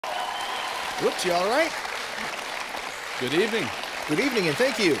Whoops, you all right? Good evening. Good evening, and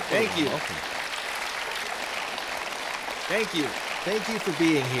thank you. Thank you. Welcome. Thank you. Thank you for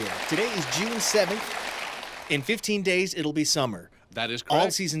being here. Today is June 7th. In 15 days, it'll be summer. That is correct. All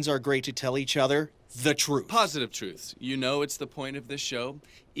seasons are great to tell each other the truth. Positive truths. You know it's the point of this show,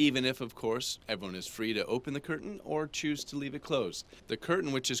 even if, of course, everyone is free to open the curtain or choose to leave it closed. The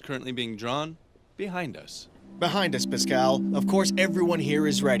curtain, which is currently being drawn, behind us. Behind us, Pascal. Of course, everyone here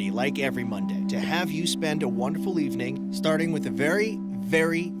is ready, like every Monday, to have you spend a wonderful evening, starting with a very,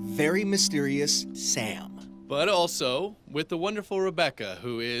 very, very mysterious Sam. But also with the wonderful Rebecca,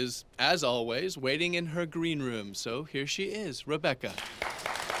 who is, as always, waiting in her green room. So here she is, Rebecca.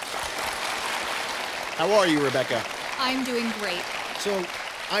 How are you, Rebecca? I'm doing great. So,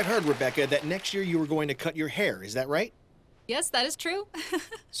 I've heard, Rebecca, that next year you were going to cut your hair. Is that right? Yes, that is true.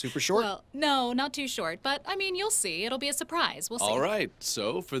 Super short? Well, no, not too short, but I mean, you'll see. It'll be a surprise. We'll see. All right.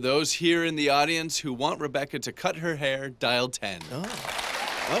 So for those here in the audience who want Rebecca to cut her hair, dial 10. Oh,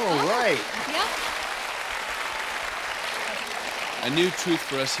 right. Yeah. A new truth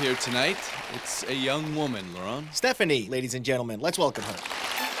for us here tonight. It's a young woman, Laurent. Stephanie, ladies and gentlemen, let's welcome her.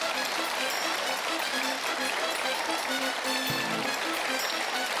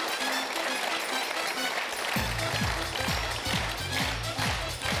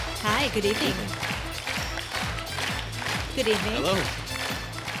 Hi, good evening. Good evening. Hello.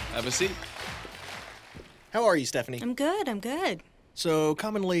 Have a seat. How are you, Stephanie? I'm good. So,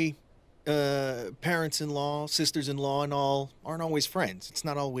 commonly, parents-in-law, sisters-in-law, and all aren't always friends. It's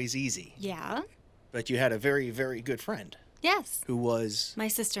not always easy. Yeah? But you had a very, very good friend Yes. who was My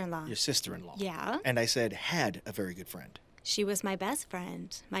sister-in-law. your sister-in-law. Yeah? And I said had a very good friend. She was my best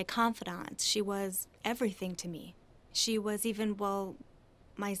friend, my confidant. She was everything to me. She was even, well,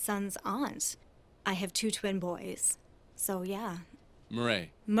 my son's aunt. I have 2 twin boys. So, yeah.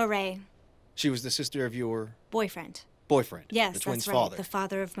 Murray, She was the sister of your boyfriend. boyfriend. Yes, the twins' that's right. father. The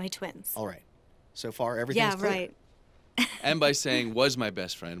father of my twins. All right. So far, everything's Yeah, clear. right. And by saying was my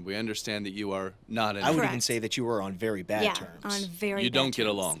best friend, we understand that you are not in I would even Correct. say that you were on very bad Yeah, terms. on very You bad don't get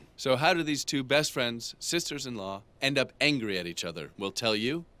terms. along. So how do these 2 best friends, sisters-in-law, end up angry at each other? We'll tell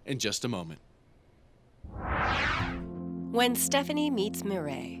you in just a moment. When Stephanie meets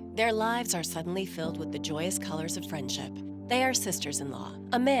Mireille, their lives are suddenly filled with the joyous colors of friendship. They are sisters-in-law.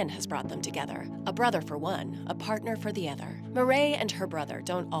 A man has brought them together, a brother for one, a partner for the other. Mireille and her brother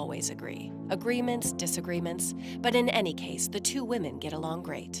don't always agree. Agreements, disagreements, but in any case, the 2 women get along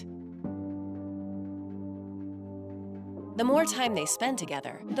great. The more time they spend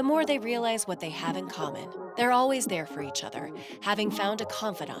together, the more they realize what they have in common. They're always there for each other. Having found a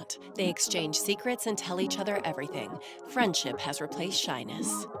confidant, they exchange secrets and tell each other everything. Friendship has replaced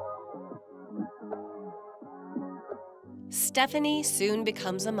shyness. Stephanie soon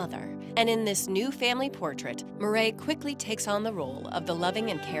becomes a mother, and in this new family portrait, Mireille quickly takes on the role of the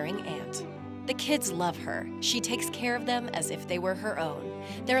loving and caring aunt. The kids love her. She takes care of them as if they were her own.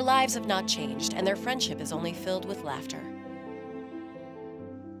 Their lives have not changed, and their friendship is only filled with laughter.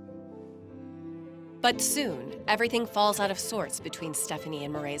 But soon, everything falls out of sorts between Stephanie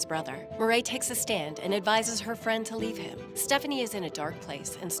and Mireille's brother. Mireille takes a stand and advises her friend to leave him. Stephanie is in a dark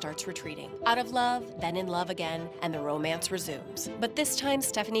place and starts retreating. Out of love, then in love again, and the romance resumes. But this time,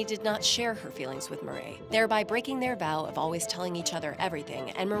 Stephanie did not share her feelings with Mireille, thereby breaking their vow of always telling each other everything,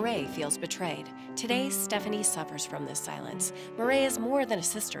 and Mireille feels betrayed. Today, Stephanie suffers from this silence. Mireille is more than a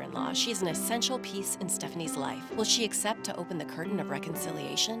sister-in-law. She is an essential piece in Stephanie's life. Will she accept to open the curtain of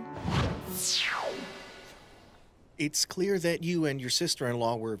reconciliation? It's clear that you and your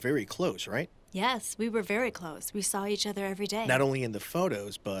sister-in-law were very close, right? Yes, we were very close. We saw each other every day. Not only in the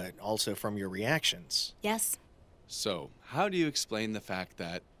photos, but also from your reactions. Yes. So how do you explain the fact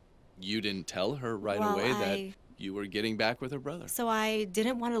that you didn't tell her right Well, away that you were getting back with her brother? So I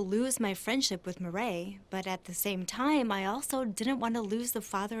didn't want to lose my friendship with Mireille, but at the same time, I also didn't want to lose the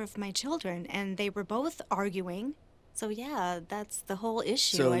father of my children, and they were both arguing. So yeah, that's the whole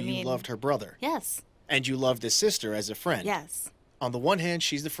issue. So I you mean, loved her brother. Yes. And you loved this sister as a friend. Yes. On the one hand,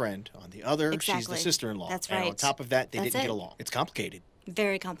 she's the friend. On the other, she's the Exactly. sister-in-law. That's And on right. top of that, they That's didn't get it. along. It's complicated.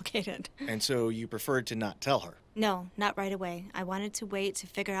 Very complicated. And so you preferred to not tell her. No, not right away. I wanted to wait to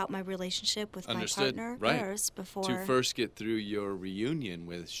figure out my relationship with Understood. my partner Right. first before. To first get through your reunion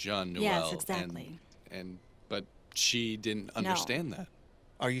with Jean Noel. Yes, exactly. But she didn't understand that.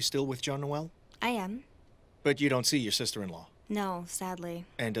 Are you still with John Noel? I am. But you don't see your sister-in-law. No, sadly.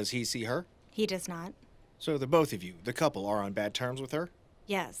 And does he see her? He does not. So the both of you, the couple, are on bad terms with her?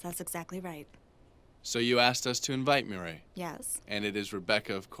 Yes, that's exactly right. So you asked us to invite Mireille. Yes. And it is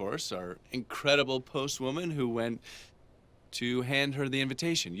Rebecca, of course, our incredible postwoman who went to hand her the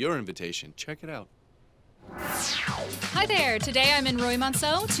invitation, your invitation. Check it out. Hi there. Today I'm in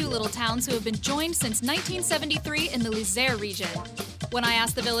Roy-Monceau, two little towns who have been joined since 1973 in the Luzerne region. When I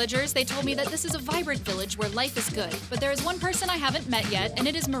asked the villagers, they told me that this is a vibrant village where life is good. But there is one person I haven't met yet, and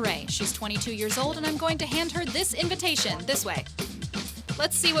it is Mireille. She's 22 years old, and I'm going to hand her this invitation this way.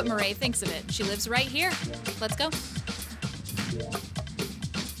 Let's see what Mireille thinks of it. She lives right here. Let's go.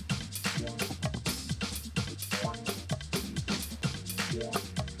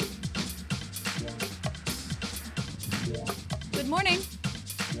 Good morning.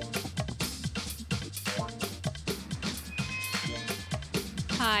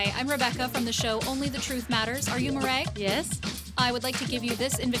 Hi, I'm Rebecca from the show Only the Truth Matters. Are you Mireille? Yes, I would like to give you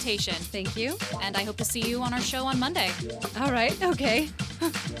this invitation, thank you. and I hope to see you on our show on Monday. All right, okay.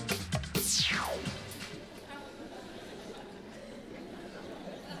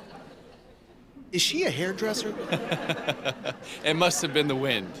 Is she a hairdresser? It must have been the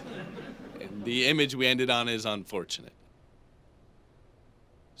wind. And the image we ended on is unfortunate.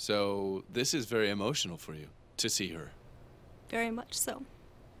 So this is very emotional for you to see her. Very much so.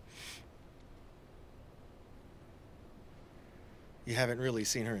 You haven't really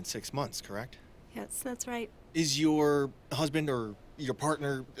seen her in 6 months, correct? Yes, that's right. Is your husband or your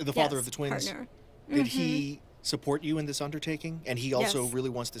partner the father of Yes, the twins? Partner. Did he support you in this undertaking? And he also Yes. really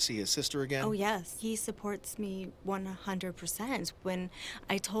wants to see his sister again? Oh, yes. He supports me 100%. When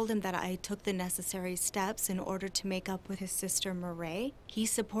I told him that I took the necessary steps in order to make up with his sister Mireille, he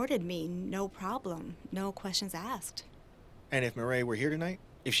supported me, no problem, no questions asked. And if Mireille were here tonight,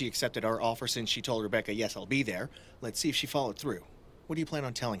 if she accepted our offer since she told Rebecca, yes, I'll be there, let's see if she followed through. What do you plan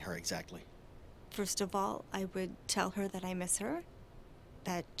on telling her exactly? First of all, I would tell her that I miss her,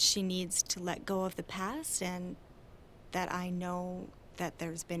 that she needs to let go of the past, and that I know that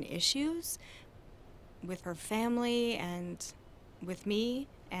there's been issues with her family and with me,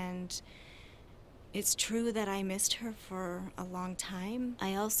 and it's true that I missed her for a long time.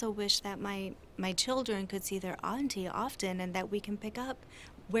 I also wish that my children could see their auntie often and that we can pick up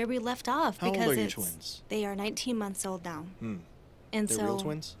where we left off. How old because are your it's- twins? They are 19 months old now. And They're so, real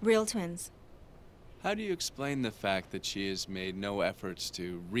twins? Real twins. How do you explain the fact that she has made no efforts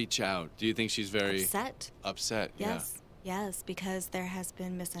to reach out? Do you think she's very Upset. upset? Yes, yes, because there has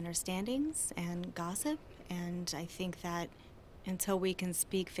been misunderstandings and gossip, and I think that until we can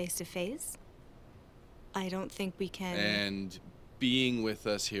speak face to face, I don't think we can. And being with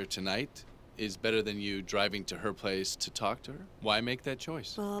us here tonight is better than you driving to her place to talk to her? Why make that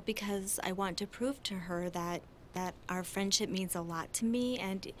choice? Well, because I want to prove to her that our friendship means a lot to me,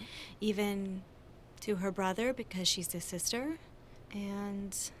 and even to her brother because she's his sister,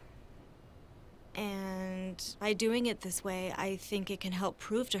 and by doing it this way, I think it can help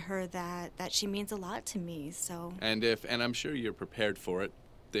prove to her that she means a lot to me. So And I'm sure you're prepared for it,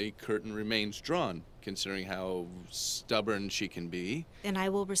 the curtain remains drawn, considering how stubborn she can be. then I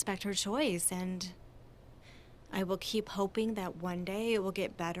will respect her choice, and I will keep hoping that one day it will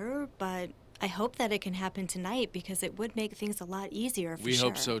get better, but I hope that it can happen tonight because it would make things a lot easier for We sure.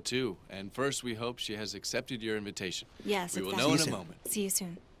 hope so too. And first, we hope she has accepted your invitation. Yes, We will exactly. know in See a you soon. moment. See you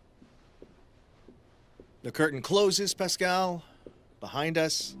soon. The curtain closes, Pascal. Behind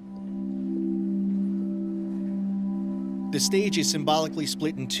us. The stage is symbolically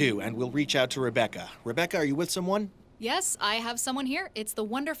split in two, and we'll reach out to Rebecca. Rebecca, are you with someone? Yes, I have someone here. It's the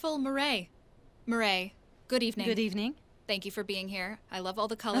wonderful Mireille. Mireille, good evening. Good evening. Thank you for being here. I love all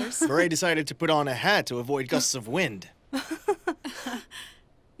the colors. Mireille decided to put on a hat to avoid gusts of wind.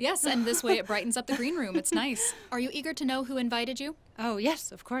 Yes, and this way it brightens up the green room. It's nice. Are you eager to know who invited you? Oh,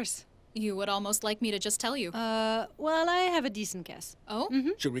 yes, of course. You would almost like me to just tell you. Well, I have a decent guess. Oh?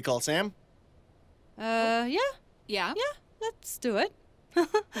 Should we call Sam? Yeah, Yeah? let's do it.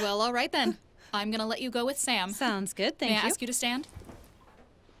 Well, all right then. I'm gonna let you go with Sam. Sounds good, thank May I you. ask you to stand?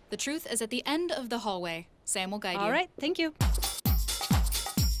 The truth is at the end of the hallway. Sam will guide you. All right, thank you.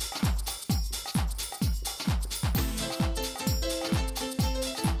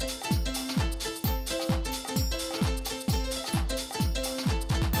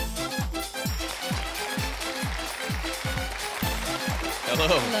 Hello.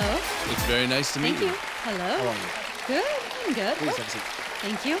 Hello. It's very nice to meet Thank you. Hello. How are you? Good, I'm good. Please have a seat.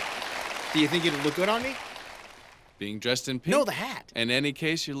 Thank you. Do you think it'll look good on me? Being dressed in pink? No, the hat. In any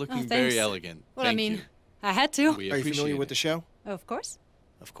case, you're looking thanks. very elegant. Well, Thank I mean, you. I had to. We Are you appreciate familiar with it. the show? Of course.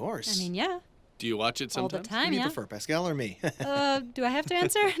 Of course. I mean, yeah. Do you watch it All sometimes? the Who time, do you yeah. prefer, Pascal or me? Do I have to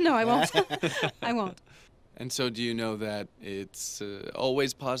answer? No, I won't. I won't. And so do you know that it's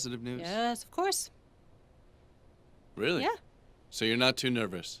always positive news? Yes, of course. Really? Yeah. So you're not too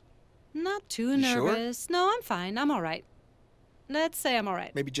nervous? Not too You sure? nervous. No, I'm fine. I'm all right. Let's say I'm all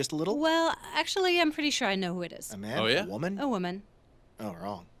right. Maybe just a little? Well, actually, I'm pretty sure I know who it is. A man? Oh, yeah? A woman? A woman. Oh,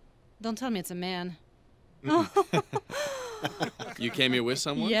 wrong. Don't tell me it's a man. You came here with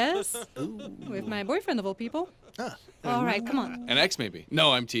someone? Yes. With my boyfriend, of all people. Ah. All right, come on. An ex, maybe?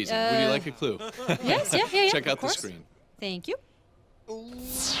 No, I'm teasing. Would you like a clue? Yes, yeah. Check out of the course. screen. Thank you.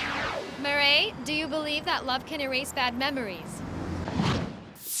 Murray, do you believe that love can erase bad memories?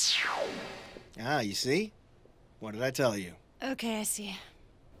 Ah, you see? What did I tell you? Okay, I see.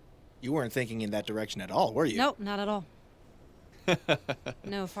 You weren't thinking in that direction at all, were you? Nope, not at all.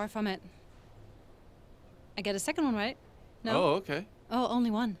 No, far from it. I get a second one, right? No? Oh, okay. Oh,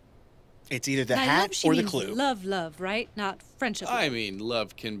 only one. It's either the By hat love, she or the means clue. Love, right? Not friendship. I mean,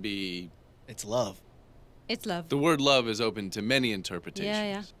 love can be... It's love. It's love. The word love is open to many interpretations.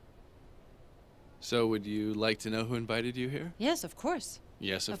 Yeah. So would you like to know who invited you here? Yes, of course.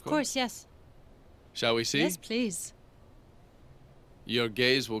 Yes, of course, yes. Shall we see? Yes, please. Your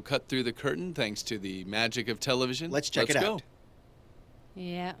gaze will cut through the curtain thanks to the magic of television. Let's check it go. out.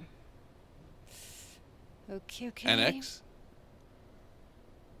 Yeah. Okay. An ex?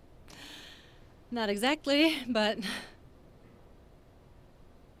 Not exactly, but...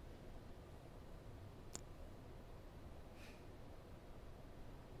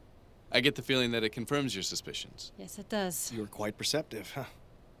 I get the feeling that it confirms your suspicions. Yes, it does. You were quite perceptive, huh?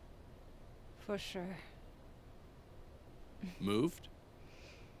 For sure. Moved?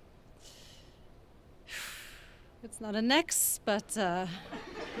 It's not an ex, but,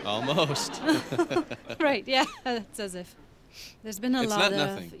 Almost. right, yeah, it's as if. There's been a It's lot not of...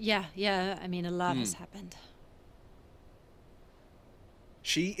 nothing. Yeah, I mean, a lot has happened.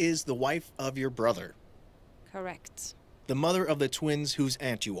 She is the wife of your brother, Correct. the mother of the twins whose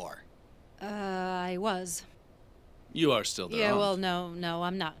aunt you are. I was. You are still there. Yeah, well, no,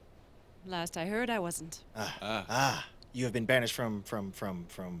 I'm not. Last I heard, I wasn't. You have been banished from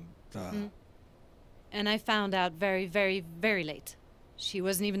And I found out very, very, very late. She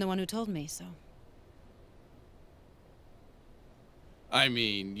wasn't even the one who told me, so... I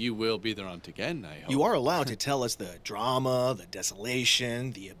mean, you will be their aunt again, I hope. You are allowed to tell us the drama, the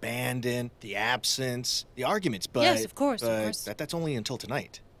desolation, the abandon, the absence, the arguments, but... Yes, of course, but that's only until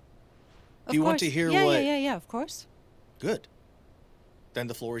tonight. Of Do you want course. to hear yeah, what... Yeah, of course. Good. Then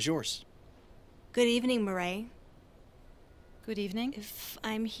the floor is yours. Good evening, Murray. Good evening. If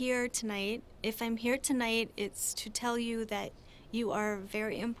I'm here tonight, it's to tell you that you are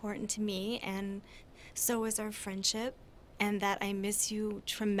very important to me, and so is our friendship, and that I miss you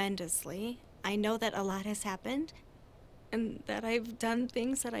tremendously. I know that a lot has happened, and that I've done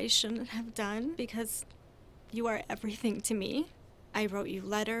things that I shouldn't have done, because you are everything to me. I wrote you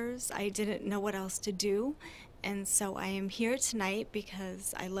letters, I didn't know what else to do, and so I am here tonight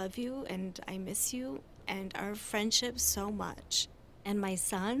because I love you, and I miss you, and our friendship so much. And my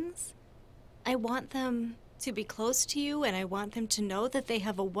sons, I want them to be close to you, and I want them to know that they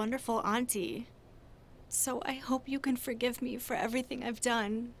have a wonderful auntie. So I hope you can forgive me for everything I've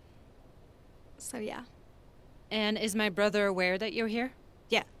done. So yeah. And is my brother aware that you're here?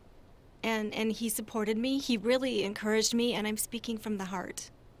 Yeah. And he supported me, he really encouraged me, and I'm speaking from the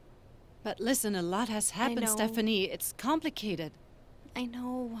heart. But listen, a lot has happened, know. Stephanie. It's complicated. I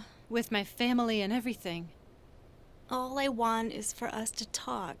know. With my family and everything. All I want is for us to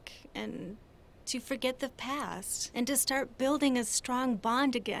talk and to forget the past and to start building a strong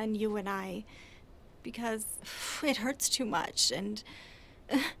bond again, you and I. Because it hurts too much, and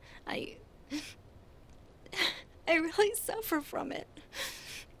I really suffer from it.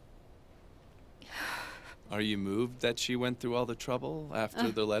 Are you moved that she went through all the trouble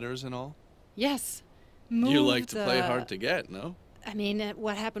after the letters and all? Yes. You like to play hard to get, no? I mean,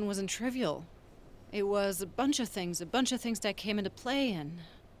 what happened wasn't trivial. It was a bunch of things that came into play, and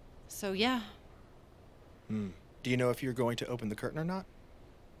so yeah. Do you know if you're going to open the curtain or not?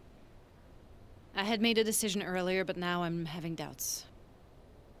 I had made a decision earlier, but now I'm having doubts.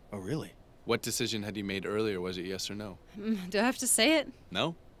 Oh, really? What decision had you made earlier? Was it yes or no? Do I have to say it?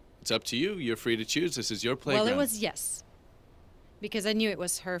 No? It's up to you. You're free to choose. This is your playground. Well, it was yes. Because I knew it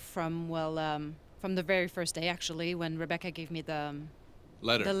was her from the very first day, actually, when Rebecca gave me the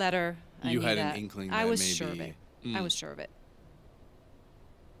letter. The letter. I You knew had that. an inkling I that was maybe... sure of it. I was sure of it.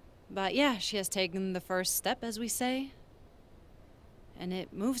 But yeah, she has taken the first step, as we say. And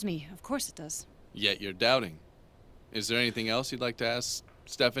it moves me. Of course it does. Yet you're doubting. Is there anything else you'd like to ask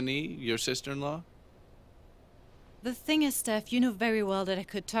Stephanie, your sister-in-law? The thing is, Steph, you know very well that I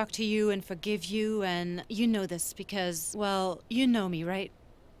could talk to you and forgive you, and you know this because, well, you know me, right?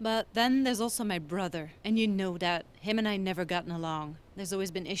 But then there's also my brother, and you know that. Him and I never gotten along. There's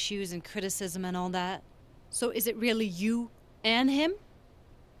always been issues and criticism and all that. So is it really you and him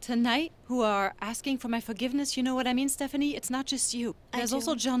tonight who are asking for my forgiveness. You know what I mean, Stephanie? It's not just you. There's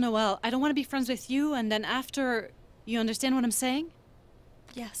also Jean Noel. I don't want to be friends with you, and then after, you understand what I'm saying?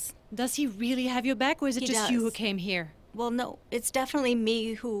 Yes. Does he really have your back, or is it just you who came here? Well, no, it's definitely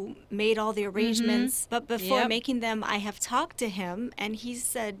me who made all the arrangements. But before making them, I have talked to him, and he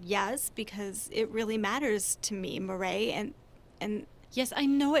said yes, because it really matters to me, Murray, and yes, I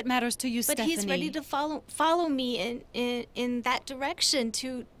know it matters to you, Stephanie. But he's ready to follow me in that direction,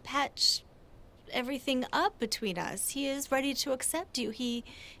 to patch everything up between us. He is ready to accept you. He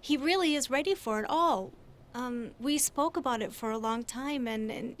really is ready for it all. We spoke about it for a long time,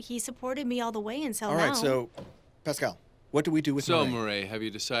 and he supported me all the way until now. All right, so, Pascal, what do we do with So, Murray? Murray, have you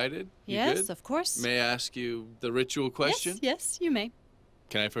decided? Yes, of course. May I ask you the ritual question? Yes, you may.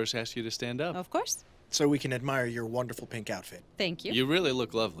 Can I first ask you to stand up? Of course. So we can admire your wonderful pink outfit. Thank you. You really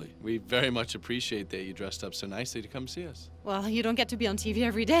look lovely. We very much appreciate that you dressed up so nicely to come see us. Well, you don't get to be on TV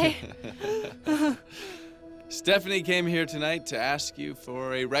every day. Stephanie came here tonight to ask you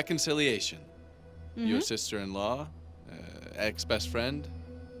for a reconciliation. Your sister-in-law, ex-best friend.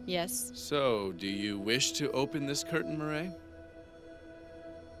 Yes. So, do you wish to open this curtain, Murray?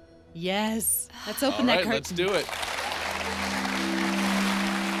 Yes. Let's open that curtain. Let's do it. Go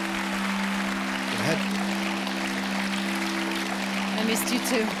ahead. I missed you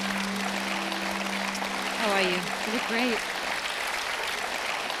too. How are you? You look great.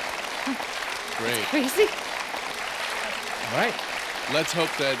 Great. Crazy? All right. Let's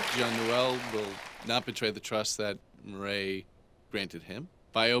hope that Jean-Noel will not betray the trust that Murray granted him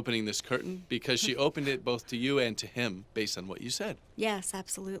by opening this curtain, because she opened it both to you and to him based on what you said. Yes,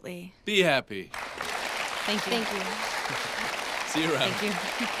 absolutely. Be happy. Thank you. Thank you. See you around. Thank you.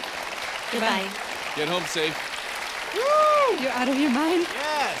 Goodbye. Get home safe. Woo! You're out of your mind?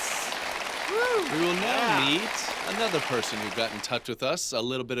 Yes. We will now meet another person who got in touch with us a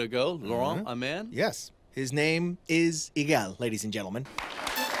little bit ago. Laurent, a man? Yes. His name is Igal, ladies and gentlemen.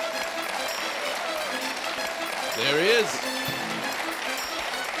 There he is.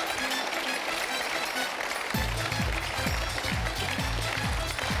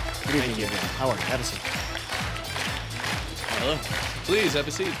 Good evening, Igal. How are you? Have a seat. Hello. Please, have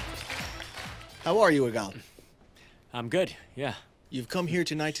a seat. How are you, Igal? I'm good, yeah. You've come here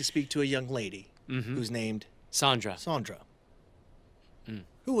tonight to speak to a young lady who's named Sandra. Sandra.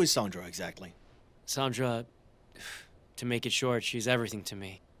 Who is Sandra exactly? Sandra, to make it short, she's everything to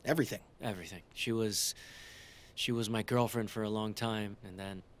me. Everything. Everything. She was my girlfriend for a long time, and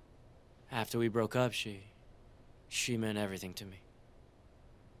then after we broke up, she meant everything to me.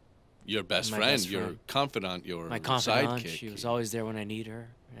 Your best My friend, best your friend. confidant, your My confidant, sidekick. she was always there when I need her,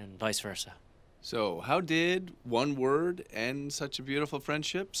 and vice versa. So, how did one word end such a beautiful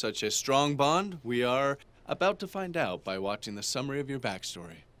friendship, such a strong bond? We are about to find out by watching the summary of your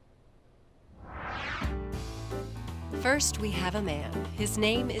backstory. First, we have a man. His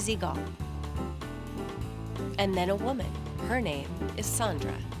name is Igal. And then a woman. Her name is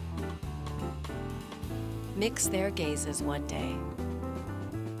Sandra. Mix their gazes one day.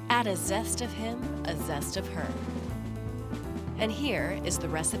 Add a zest of him, a zest of her. And here is the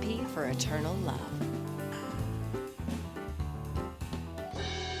recipe for eternal love.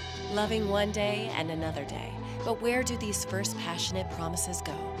 Loving one day and another day. But where do these first passionate promises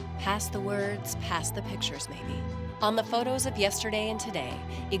go? Past the words, past the pictures, maybe. On the photos of yesterday and today,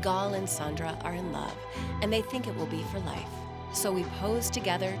 Igal and Sandra are in love, and they think it will be for life. So we pose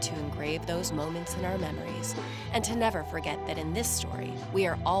together to engrave those moments in our memories, and to never forget that in this story, we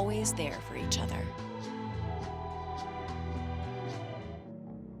are always there for each other.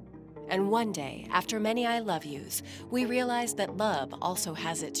 And one day, after many I love yous, we realize that love also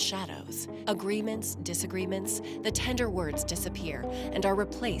has its shadows. Agreements, disagreements, the tender words disappear and are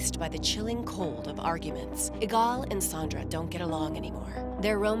replaced by the chilling cold of arguments. Igal and Sandra don't get along anymore.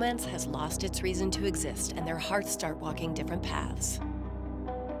 Their romance has lost its reason to exist, and their hearts start walking different paths.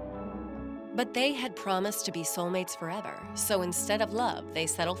 But they had promised to be soulmates forever, so instead of love, they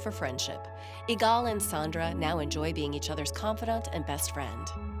settle for friendship. Igal and Sandra now enjoy being each other's confidant and best friend.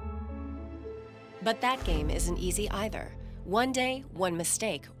 But that game isn't easy either. One day, one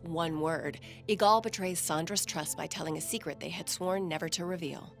mistake, one word, Igal betrays Sandra's trust by telling a secret they had sworn never to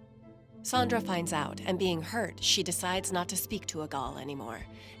reveal. Sandra finds out, and being hurt, she decides not to speak to Igal anymore.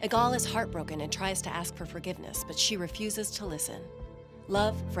 Igal is heartbroken and tries to ask for forgiveness, but she refuses to listen.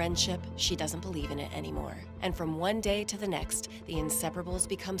 Love, friendship, she doesn't believe in it anymore. And from one day to the next, the inseparables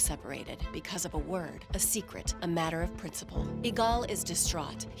become separated because of a word, a secret, a matter of principle. Igal is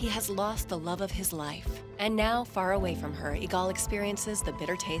distraught. He has lost the love of his life. And now, far away from her, Igal experiences the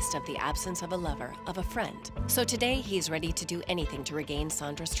bitter taste of the absence of a lover, of a friend. So today, he's ready to do anything to regain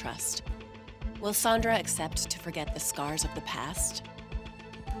Sandra's trust. Will Sandra accept to forget the scars of the past?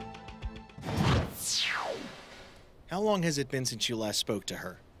 How long has it been since you last spoke to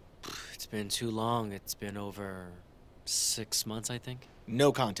her? It's been too long. It's been over 6 months, I think.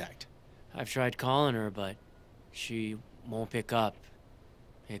 No contact. I've tried calling her, but she won't pick up.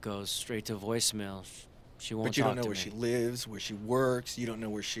 It goes straight to voicemail. She won't talk to me. But you don't know where she lives, where she works. You don't know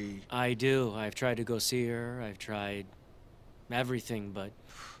where she... I do. I've tried to go see her. I've tried everything, but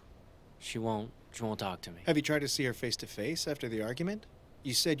she won't talk to me. Have you tried to see her face to face after the argument?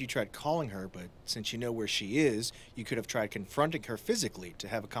 You said you tried calling her, but since you know where she is, you could have tried confronting her physically to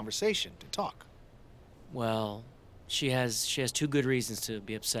have a conversation, to talk. Well, she has 2 good reasons to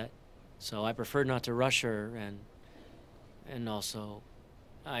be upset. So I preferred not to rush her, and also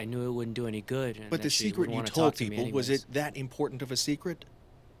I knew it wouldn't do any good. And but the secret you told people, was it that important of a secret?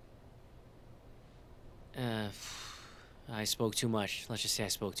 I spoke too much. Let's just say I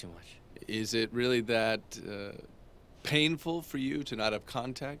spoke too much. Is it really that painful for you to not have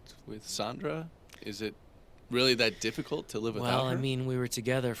contact with Sandra? Is it really that difficult to live without her? Well, I mean, we were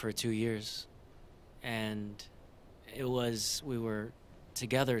together for 2 years, and we were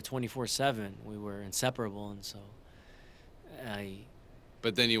together 24/7. We were inseparable, and so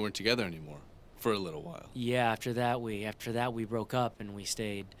But then you weren't together anymore for a little while. Yeah, after that we broke up, and we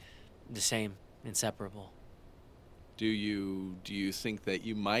stayed the same, inseparable. Do you think that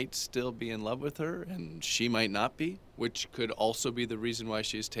you might still be in love with her and she might not be? Which could also be the reason why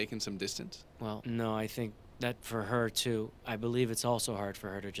she's taken some distance? Well, no, I think that for her too. I believe it's also hard for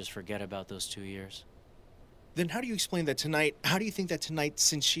her to just forget about those 2 years. Then how do you explain that tonight? How do you think that tonight,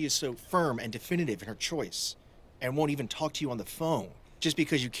 since she is so firm and definitive in her choice and won't even talk to you on the phone, just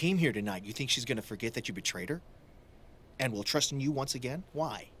because you came here tonight, you think she's going to forget that you betrayed her? And will trust in you once again?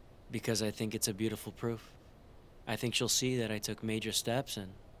 Why? Because I think it's a beautiful proof. I think she'll see that I took major steps,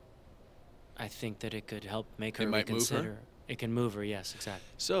 and I think that it could help make her reconsider. Move her? It can move her, yes, exactly.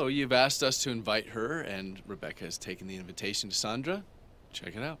 So you've asked us to invite her, and Rebecca has taken the invitation to Sandra.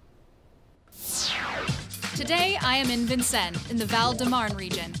 Check it out. Today, I am in Vincennes, in the Val de Marne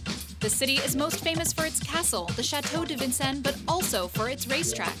region. The city is most famous for its castle, the Chateau de Vincennes, but also for its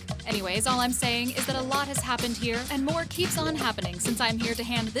racetrack. Anyways, all I'm saying is that a lot has happened here, and more keeps on happening since I'm here to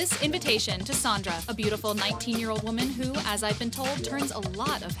hand this invitation to Sandra, a beautiful 19-year-old woman who, as I've been told, turns a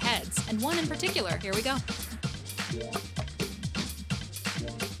lot of heads, and one in particular. Here we go.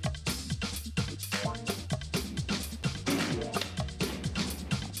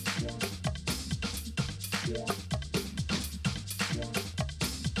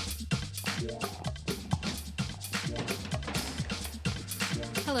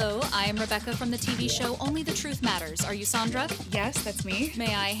 Hello, I am Rebecca from the TV show Only the Truth Matters. Are you Sandra? Yes, that's me.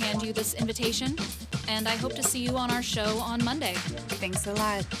 May I hand you this invitation? And I hope to see you on our show on Monday. Thanks a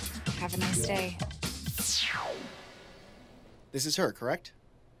lot. Have a nice day. This is her, correct?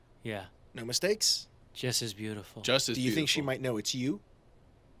 Yeah. No mistakes? Just as beautiful. Just as Do you think she beautiful. might know it's you?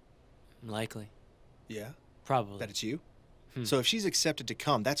 Likely. Yeah? Probably. That it's you? So if she's accepted to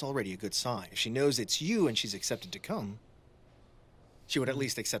come, that's already a good sign. If she knows it's you and she's accepted to come, she would at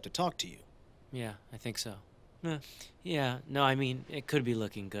least accept to talk to you. Yeah, I think so. Yeah, no, I mean, it could be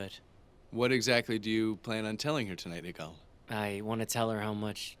looking good. What exactly do you plan on telling her tonight, Igal? I want to tell her how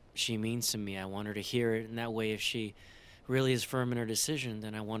much she means to me. I want her to hear it, and that way if she really is firm in her decision,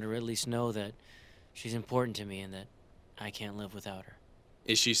 then I want her to at least know that she's important to me and that I can't live without her.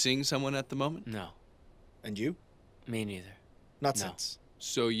 Is she seeing someone at the moment? No. And you? Me neither. Not No. since.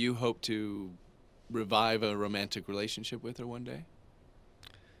 So you hope to revive a romantic relationship with her one day?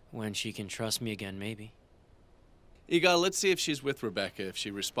 When she can trust me again, maybe. Igal, let's see if she's with Rebecca. If she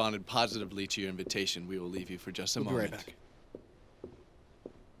responded positively to your invitation, we will leave you for just a We'll be moment. right back.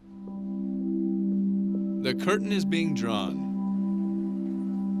 The curtain is being drawn.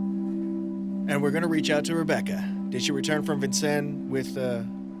 And we're going to reach out to Rebecca. Did she return from Vincennes with,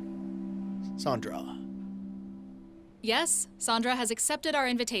 Sandra? Yes, Sandra has accepted our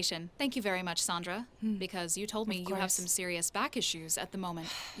invitation. Thank you very much, Sandra, because you told me you have some serious back issues at the moment.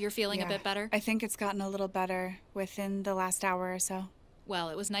 You're feeling a bit better? I think it's gotten a little better within the last hour or so. Well,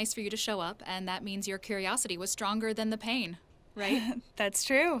 it was nice for you to show up, and that means your curiosity was stronger than the pain, right? That's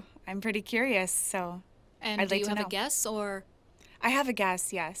true. I'm pretty curious, so And I'd do like you to have know. a guess, or? I have a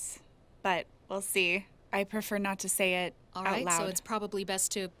guess, yes. But we'll see. I prefer not to say it All out right, loud. so it's probably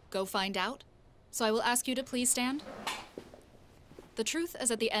best to go find out. So I will ask you to please stand. The truth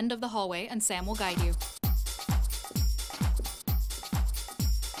is at the end of the hallway, and Sam will guide you.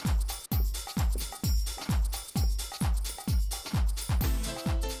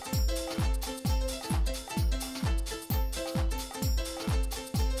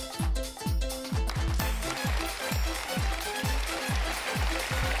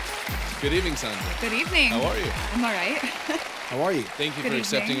 Good evening, Sandra. Good evening. How are you? I'm all right. How are you? Thank you Good for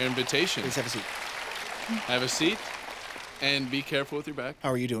accepting evening. our invitation. Please have a seat. Have a seat, and be careful with your back. How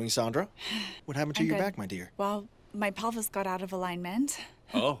are you doing, Sandra? What happened to I'm your good. back, my dear? Well, my pelvis got out of alignment.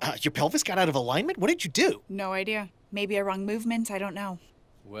 Oh, Your pelvis got out of alignment? What did you do? No idea. Maybe a wrong movement. I don't know.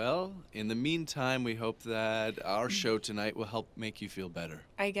 well, in the meantime, we hope that our show tonight will help make you feel better.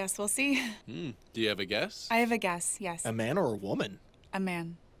 I guess we'll see. Do you have a guess? I have a guess. Yes. A man or a woman? A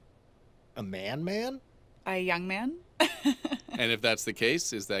man. A man? A young man. And if that's the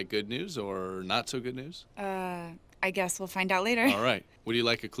case, is that good news or not so good news? I guess we'll find out later. All right. Would you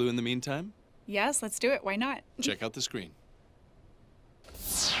like a clue in the meantime? Yes, let's do it. Why not? Check out the screen.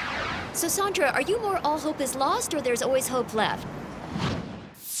 So, Sandra, are you more all hope is lost or there's always hope left?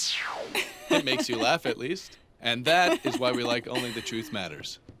 It makes you laugh at least. And that is why we like Only the Truth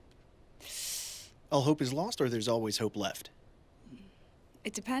Matters. All hope is lost or there's always hope left?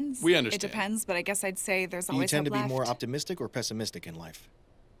 It depends. We understand. It depends, but I guess I'd say there's Do you always tend to hope be more left. optimistic or pessimistic in life?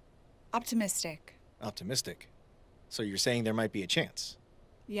 Optimistic. Optimistic. So you're saying there might be a chance.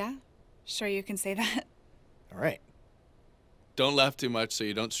 Yeah. Sure, you can say that. All right. Don't laugh too much so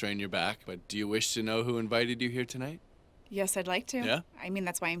you don't strain your back, but do you wish to know who invited you here tonight? Yes, I'd like to. Yeah? I mean,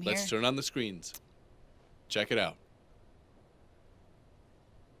 that's why I'm here. Let's turn on the screens. Check it out.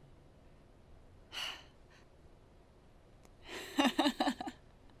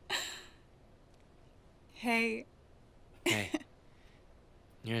 Hey, Hey,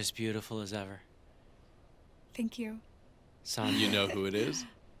 you're as beautiful as ever. thank you. Sandra. You know who it is?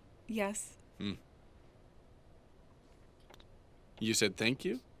 Yes. You said thank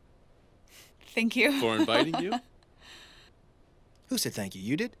you Thank you. for inviting you? Who said thank you?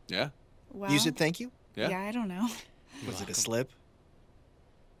 You did? Yeah? Well, You said thank you? Yeah? Yeah, I don't know. Was it a welcome. slip?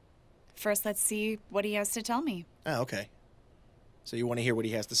 First, let's see what he has to tell me. Oh, okay. So you want to hear what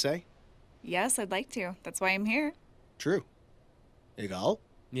he has to say? Yes, I'd like to. That's why I'm here. True. Egal,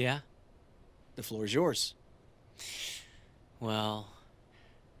 Yeah? the floor is yours. Well,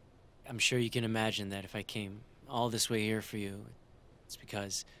 I'm sure you can imagine that if I came all this way here for you, it's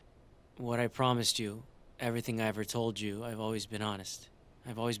because what I promised you, everything I ever told you, I've always been honest.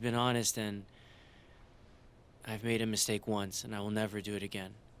 I've always been honest, and I've made a mistake once, and I will never do it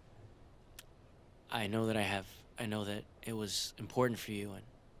again. I know that I have. I know that it was important for you,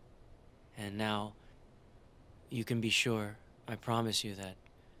 and now you can be sure, I promise you that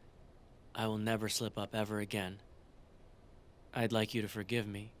I will never slip up ever again. I'd like you to forgive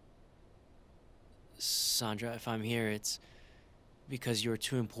me. Sandra, if I'm here, it's because you're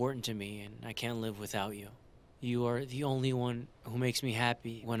too important to me and I can't live without you. You are the only one who makes me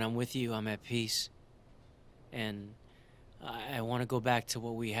happy. When I'm with you, I'm at peace. And I want to go back to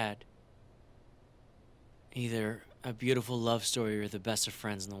what we had. Either a beautiful love story or the best of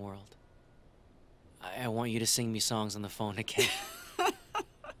friends in the world. I want you to sing me songs on the phone again.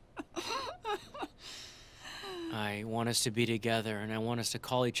 I want us to be together, and I want us to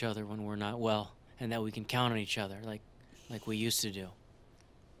call each other when we're not well, and that we can count on each other like we used to do.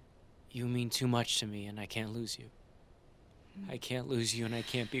 You mean too much to me, and I can't lose you. I can't lose you, and I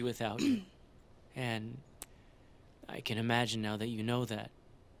can't be without you. And I can imagine now that you know that.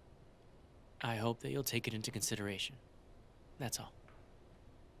 I hope that you'll take it into consideration. That's all.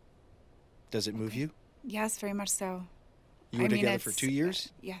 Does it move you? Yes, very much so. You were I mean, together for it's- 2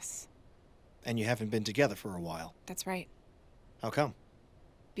 years, Yes, and you haven't been together for a while. that's right. How come?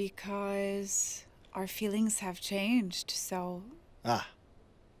 Because our feelings have changed, so Ah,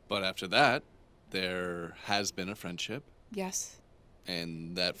 But after that, there has been a friendship, yes,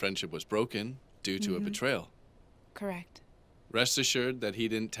 and that friendship was broken due to a betrayal. correct. Rest assured that he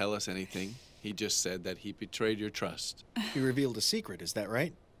didn't tell us anything. He just said that he betrayed your trust. he revealed a secret, is that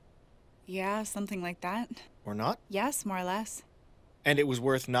right? Yeah, something like that. Or not? Yes, more or less. And it was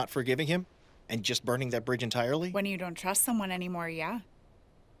worth not forgiving him and just burning that bridge entirely? When you don't trust someone anymore, yeah.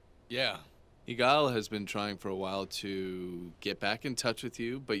 Yeah. Igal has been trying for a while to get back in touch with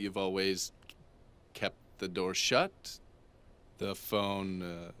you, but you've always kept the door shut, the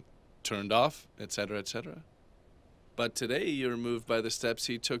phone turned off, etc., etc. But today you're moved by the steps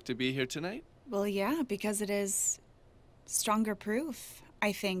he took to be here tonight? Well, yeah, because it is stronger proof.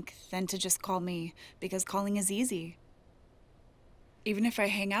 I think, than to just call me, because calling is easy. Even if I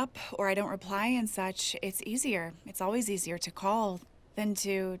hang up or I don't reply and such, it's easier. It's always easier to call than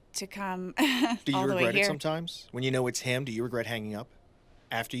to come Do you all the way regret it here. sometimes? When you know it's him, do you regret hanging up?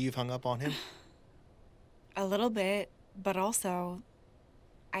 After you've hung up on him? A little bit, but also,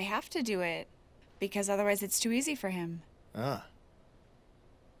 I have to do it, because otherwise it's too easy for him. Ah.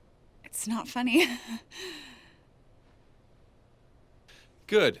 It's not funny.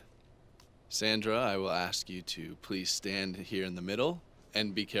 Good. Sandra, I will ask you to please stand here in the middle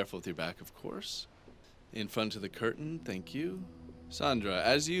and be careful with your back, of course. In front of the curtain, thank you. Sandra,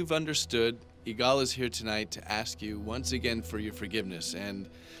 as you've understood, Igal is here tonight to ask you once again for your forgiveness and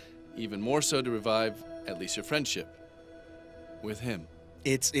even more so to revive at least your friendship with him.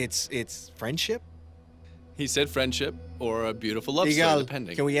 It's friendship? He said friendship or a beautiful love story, Igal,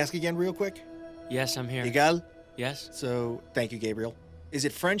 depending. can we ask again real quick? Yes, I'm here. Igal? Yes? So, thank you, Gabriel. Is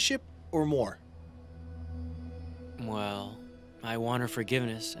it friendship or more? Well, I want her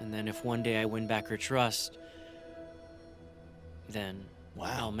forgiveness, and then if one day I win back her trust, then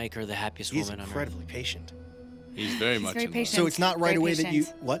Wow. I'll make her the happiest He's woman on earth. incredibly patient. He's very He's much very in love. patient. So it's not right Very away that you...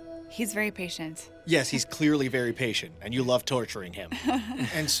 patient. What? He's very patient. Yes, he's clearly very patient, and you love torturing him.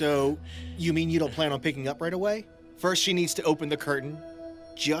 And so, you mean you don't plan on picking up right away? First, she needs to open the curtain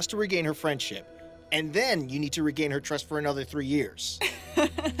just to regain her friendship. And then you need to regain her trust for another 3 years.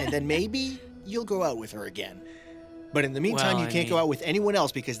 And then maybe you'll go out with her again. But in the meantime, Well, you I can't go mean- out with anyone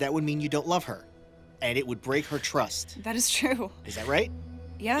else because that would mean you don't love her. And it would break her trust. That is true. Is that right?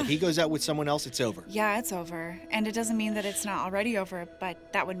 Yeah. If he goes out with someone else, it's over. Yeah, it's over. And it doesn't mean that it's not already over,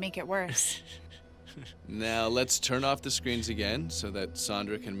 but that would make it worse. Now let's turn off the screens again so that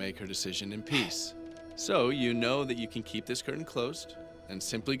Sandra can make her decision in peace. So you know that you can keep this curtain closed and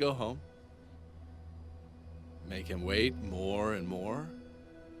simply go home. Make him wait more and more.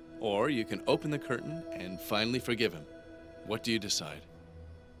 Or you can open the curtain and finally forgive him. What do you decide?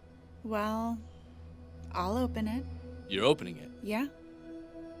 Well, I'll open it. You're opening it. Yeah.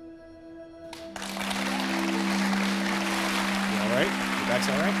 You all right? Your back's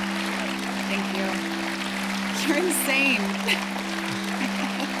all right? Thank you. You're insane.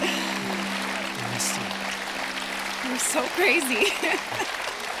 You're so crazy.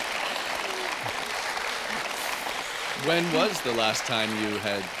 When was the last time you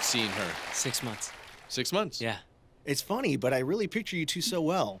had seen her? 6 months. 6 months? Yeah. It's funny, but I really picture you two so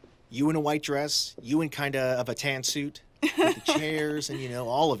well. You in a white dress, you in kind of a tan suit, with the chairs and, you know,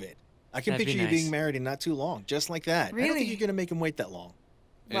 all of it. I can That'd be picture you nice. being married in not too long, just like that. I don't Really? think you're going to make him wait that long.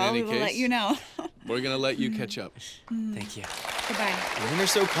 In Well, any we will let case, you know. we're going to let you catch up. Thank you. Goodbye. Women are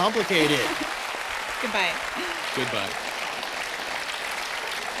so complicated. Goodbye. Goodbye.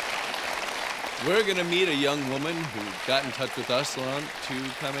 We're going to meet a young woman who got in touch with us, Laurent, to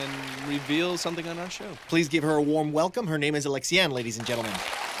come and reveal something on our show. Please give her a warm welcome. Her name is Alexiane, ladies and gentlemen.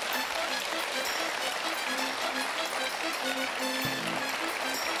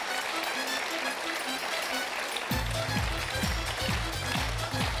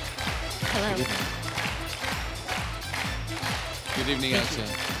 Hello. Good evening, Alexa.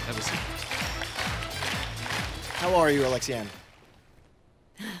 Have a seat. How are you, Alexiane?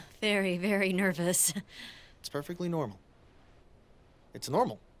 Very, very nervous. It's perfectly normal. It's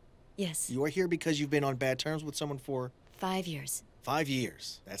normal. Yes. You are here because you've been on bad terms with someone for 5 years. 5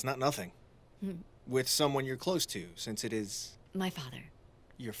 years. That's not nothing. With someone you're close to, since it is My father.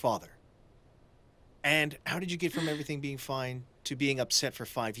 your father. And how did you get from everything being fine to being upset for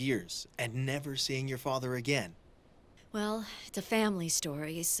 5 years and never seeing your father again? Well, it's a family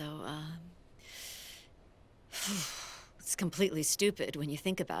story, so, it's completely stupid when you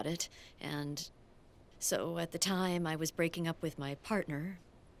think about it. And so at the time, I was breaking up with my partner.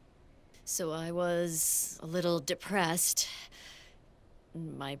 So I was a little depressed.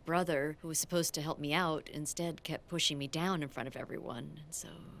 My brother, who was supposed to help me out, instead kept pushing me down in front of everyone. And so,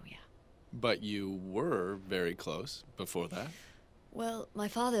 yeah. But you were very close before that. Well, my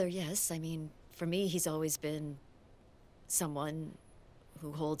father, yes. I mean, for me, he's always been someone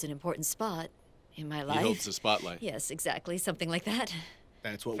who holds an important spot in my life. He holds the spotlight. Yes, exactly. Something like that.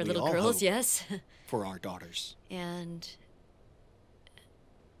 That's what For we little all girls, hope yes. for our daughters. And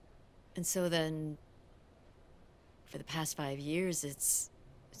so then, for the past 5 years, it's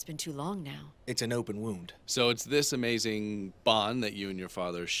been too long now. It's an open wound. So it's this amazing bond that you and your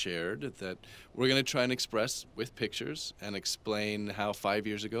father shared that we're going to try and express with pictures and explain how 5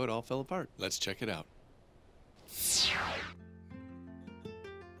 years ago it all fell apart. Let's check it out.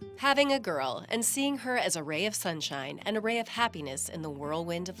 Having a girl and seeing her as a ray of sunshine and a ray of happiness in the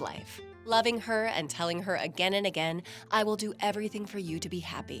whirlwind of life. Loving her and telling her again and again, I will do everything for you to be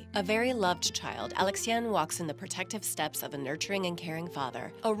happy. A very loved child, Alexienne walks in the protective steps of a nurturing and caring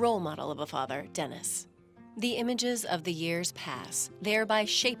father, a role model of a father, Dennis. The images of the years pass, thereby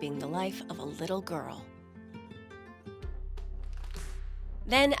shaping the life of a little girl.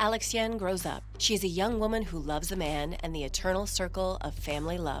 Then Alexienne grows up. She is a young woman who loves a man, and the eternal circle of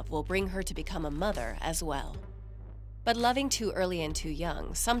family love will bring her to become a mother as well. But loving too early and too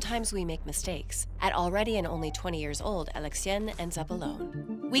young, sometimes we make mistakes. At already and only 20 years old, Alexienne ends up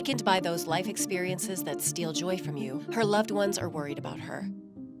alone. Weakened by those life experiences that steal joy from you, her loved ones are worried about her.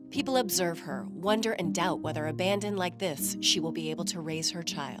 People observe her, wonder and doubt whether abandoned like this, she will be able to raise her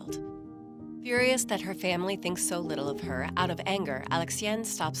child. Furious that her family thinks so little of her, out of anger, Alexienne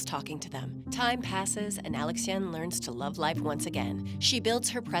stops talking to them. Time passes, and Alexienne learns to love life once again. She builds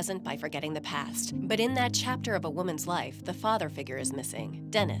her present by forgetting the past. But in that chapter of a woman's life, the father figure is missing.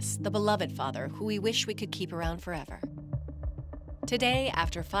 Dennis, the beloved father, who we wish we could keep around forever. Today,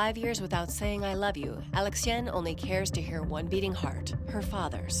 after 5 years without saying I love you, Alexienne only cares to hear one beating heart, her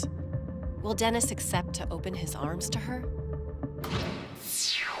father's. Will Dennis accept to open his arms to her?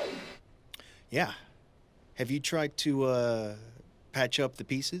 Yeah. Have you tried to patch up the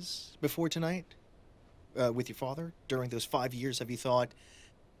pieces before tonight with your father? During those 5 years, have you thought,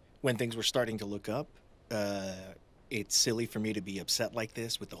 when things were starting to look up, it's silly for me to be upset like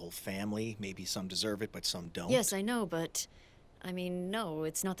this with the whole family? Maybe some deserve it, but some don't. Yes, I know, but I mean, no,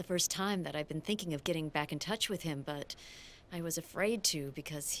 it's not the first time that I've been thinking of getting back in touch with him, but I was afraid to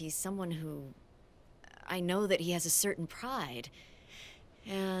because he's someone who... I know that he has a certain pride.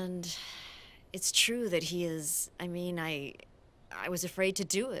 And it's true that he is... I mean, I was afraid to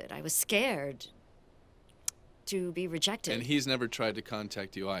do it. I was scared to be rejected. And he's never tried to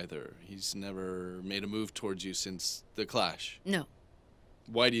contact you either. He's never made a move towards you since the clash. No.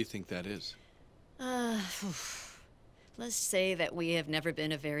 Why do you think that is? Let's say that we have never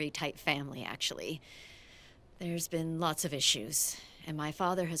been a very tight family, actually. There's been lots of issues, and my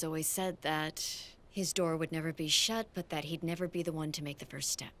father has always said that his door would never be shut, but that he'd never be the one to make the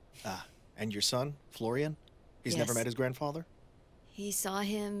first step. Ah, and your son, Florian? He's Yes. never met his grandfather? He saw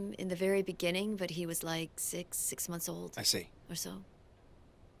him in the very beginning, but he was like six months old. I see. Or so.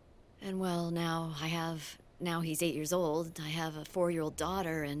 And well, now he's 8 years old. I have a 4-year-old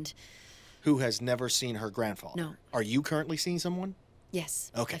daughter, and... Who has never seen her grandfather? No. Are you currently seeing someone?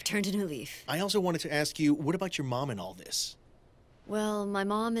 Yes. Okay. I've turned a new leaf. I also wanted to ask you, what about your mom in all this? Well, my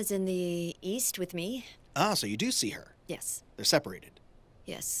mom is in the East with me. Ah, so you do see her. Yes. They're separated.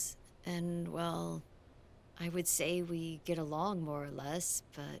 Yes. And, well, I would say we get along more or less,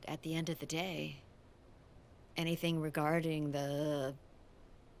 but at the end of the day, anything regarding the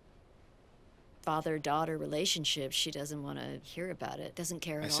father-daughter relationship, she doesn't want to hear about it. Doesn't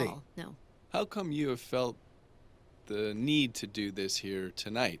care at all. No. How come you have felt the need to do this here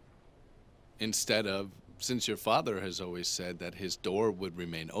tonight? Instead of, since your father has always said that his door would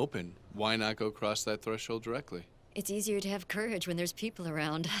remain open, why not go cross that threshold directly? It's easier to have courage when there's people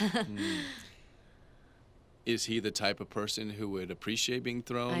around. Is he the type of person who would appreciate being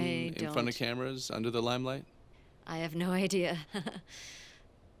thrown in front of cameras under the limelight? I have no idea.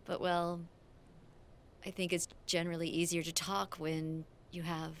 But, well, I think it's generally easier to talk when you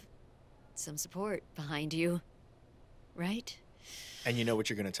have some support behind you, right? And you know what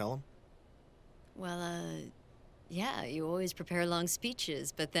you're going to tell him? Well, yeah, you always prepare long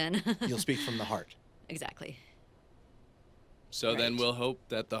speeches, but then... You'll speak from the heart. Exactly. So then we'll hope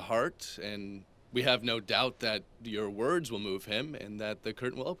that the heart, and we have no doubt that your words will move him and that the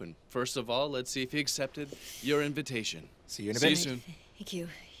curtain will open. First of all, let's see if he accepted your invitation. See you in a bit. bit. See you soon. Thank you.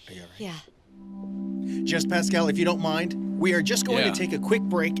 Are you all right? Yeah. Just Pascal, if you don't mind, we are just going to take a quick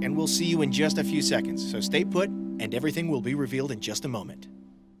break and we'll see you in just a few seconds. So stay put and everything will be revealed in just a moment.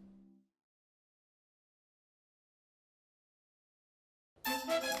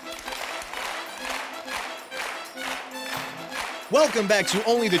 Welcome back to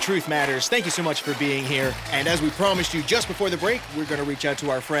Only the Truth Matters. Thank you so much for being here. And as we promised you just before the break, we're going to reach out to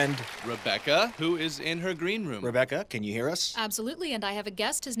our friend Rebecca, who is in her green room. Rebecca, can you hear us? Absolutely, and I have a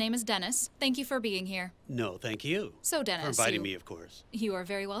guest. His name is Dennis. Thank you for being here. No, thank you. So, Dennis, For inviting me, of course. You are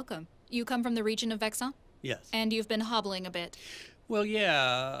very welcome. You come from the region of Vexin? Yes. And you've been hobbling a bit. Well,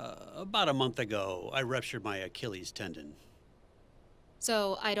 yeah, about a month ago, I ruptured my Achilles tendon.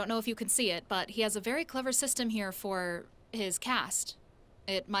 So, I don't know if you can see it, but he has a very clever system here for his cast.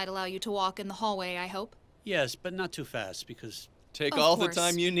 It might allow you to walk in the hallway, I hope. Yes, but not too fast, because... Take Of all course. the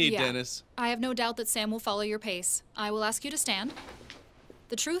time you need, Yeah. Dennis. I have no doubt that Sam will follow your pace. I will ask you to stand.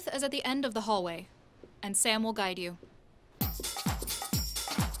 The truth is at the end of the hallway, and Sam will guide you.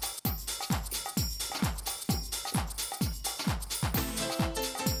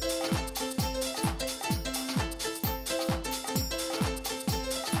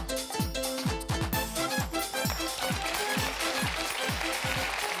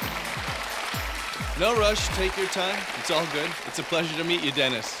 No rush, take your time. It's all good. It's a pleasure to meet you,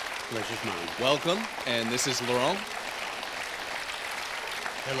 Dennis. Pleasure's mine. Welcome, and this is Laurent.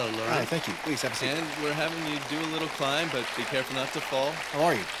 Hello, Laurent. Hi, thank you. Please have a seat. And we're having you do a little climb, but be careful not to fall. How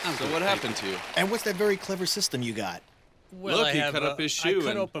are you? So what happened to you? And what's that very clever system you got? Well, Look, I he have, cut up his shoe I cut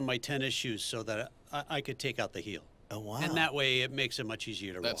and- open my tennis shoes so that I could take out the heel. Oh, wow. And that way it makes it much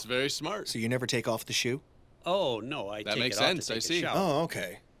easier to That's walk. very smart. So you never take off the shoe? Oh, no, I That take makes it off sense, to I take see. a shower. Oh,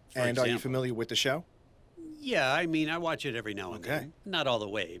 okay. For And are you example. familiar with the show? Yeah, I mean, I watch it every now and Okay. then. Not all the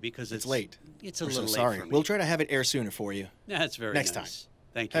way, because It's late. It's a We're little so late sorry. for me. We'll try to have it air sooner for you. That's very Next nice.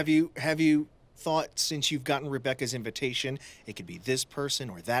 Thank you. Have you thought, since you've gotten Rebecca's invitation, it could be this person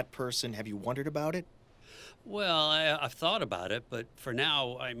or that person? Have you wondered about it? Well, I've thought about it, but for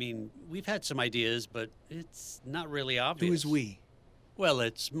now, I mean, we've had some ideas, but it's not really obvious. Who is we? Well,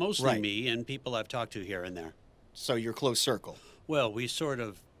 it's mostly Right. me and people I've talked to here and there. So your close circle. Well,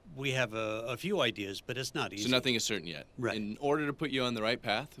 we have a few ideas, but it's not easy. So nothing is certain yet. Right. In order to put you on the right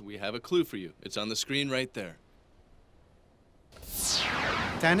path, we have a clue for you. It's on the screen right there.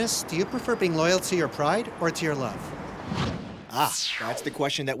 Dennis, do you prefer being loyal to your pride or to your love? Ah, that's the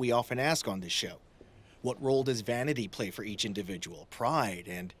question that we often ask on this show. What role does vanity play for each individual? Pride,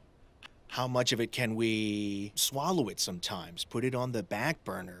 and how much of it can we swallow it sometimes, put it on the back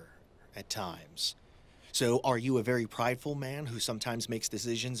burner at times? So are you a very prideful man who sometimes makes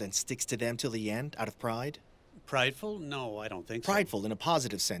decisions and sticks to them till the end out of pride? Prideful? No, I don't think so. Prideful in a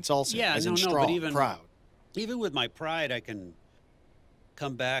positive sense also, Yeah, as no, in no, strong, but even proud. Even with my pride, I can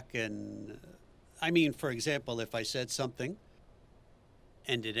come back and, I mean, for example, if I said something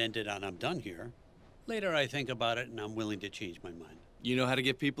and it ended on I'm done here, later I think about it and I'm willing to change my mind. You know how to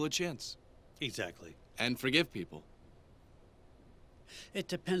give people a chance. Exactly. And forgive people. It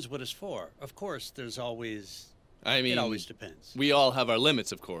depends what it's for. Of course, there's always, I mean, it always depends. We all have our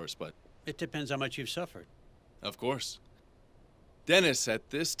limits, of course, but It depends how much you've suffered. of course. Dennis,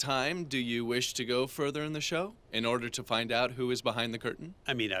 at this time, do you wish to go further in the show in order to find out who is behind the curtain?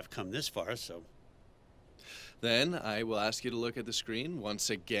 I mean, I've come this far, so. Then I will ask you to look at the screen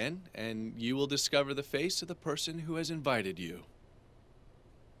once again, and you will discover the face of the person who has invited you.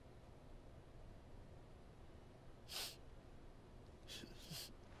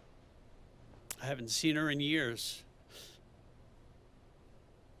 I haven't seen her in years.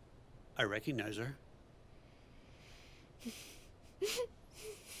 I recognize her.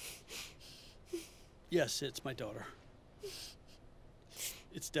 Yes, it's my daughter.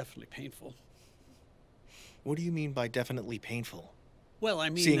 It's definitely painful. What do you mean by definitely painful? Well, I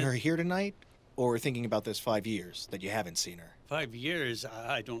mean, Seeing her here tonight? Or thinking about this 5 years that you haven't seen her? 5 years?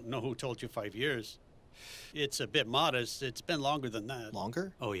 I don't know who told you 5 years. It's a bit modest. It's been longer than that.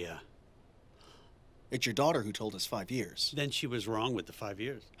 Longer? Oh, yeah. It's your daughter who told us 5 years. Then she was wrong with the 5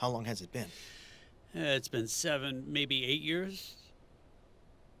 years. How long has it been? It's been 7, maybe 8 years.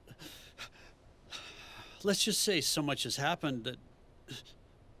 Let's just say so much has happened that...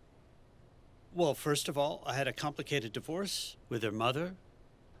 Well, first of all, I had a complicated divorce with her mother.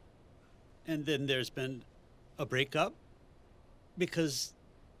 And then there's been a breakup. Because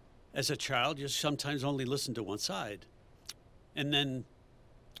as a child, you sometimes only listen to one side. And then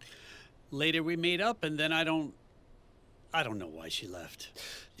later we made up, and then I don't know why she left.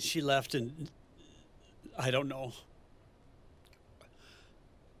 She left, and I don't know.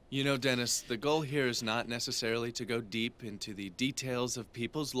 You know, Dennis, the goal here is not necessarily to go deep into the details of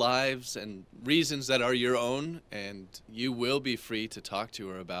people's lives and reasons that are your own, and you will be free to talk to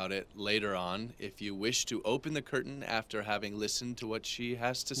her about it later on if you wish to open the curtain after having listened to what she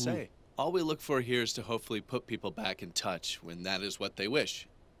has to say. All we look for here is to hopefully put people back in touch when that is what they wish.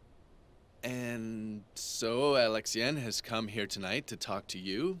 And so Alexien has come here tonight to talk to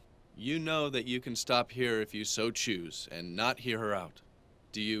you. You know that you can stop here if you so choose and not hear her out.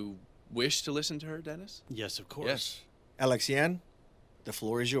 Do you wish to listen to her, Dennis? Yes, of course. Yes. Alexien, the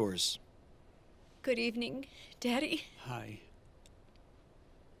floor is yours. Good evening, Daddy. Hi.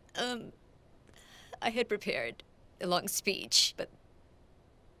 I had prepared a long speech, but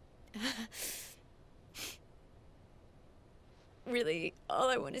really, all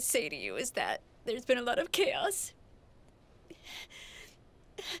I want to say to you is that there's been a lot of chaos.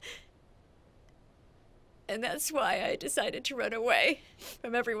 And that's why I decided to run away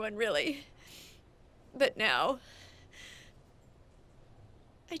from everyone, really. But now,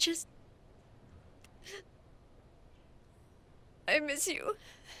 I miss you.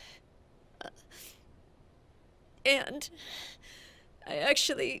 And I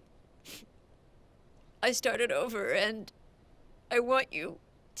started over, and I want you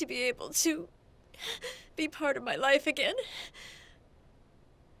to be able to be part of my life again.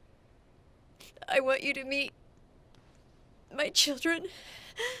 I want you to meet my children,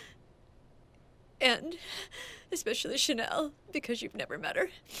 and especially Chanel, because you've never met her.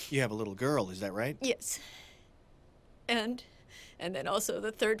 You have a little girl, is that right? Yes. And then also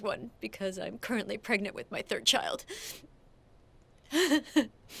the third one, because I'm currently pregnant with my third child.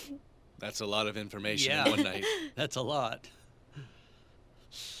 That's a lot of information Yeah. in one night. That's a lot.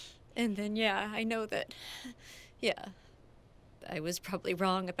 And then, yeah, I know that, yeah, I was probably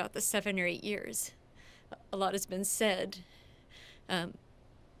wrong about the 7 or 8 years. A lot has been said,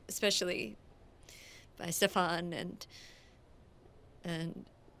 especially by Stefan, and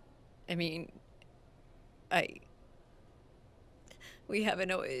I mean, we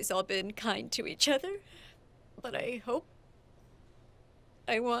haven't always all been kind to each other, but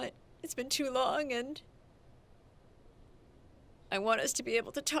it's been too long, and I want us to be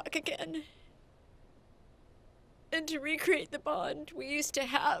able to talk again. And to recreate the bond we used to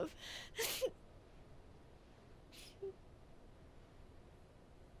have.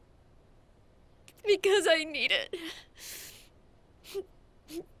 Because I need it.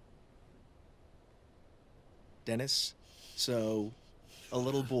 Dennis, so a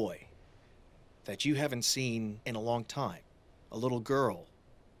little boy that you haven't seen in a long time, a little girl,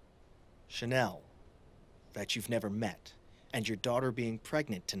 Chanel, that you've never met, and your daughter being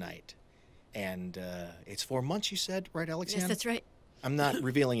pregnant tonight. And it's 4 months, you said, right, Alexiane? Yes, that's right. I'm not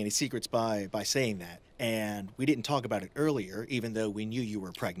revealing any secrets by saying that. And we didn't talk about it earlier, even though we knew you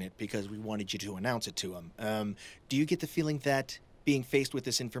were pregnant, because we wanted you to announce it to him. Do you get the feeling that being faced with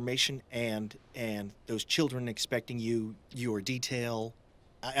this information and those children expecting your detail,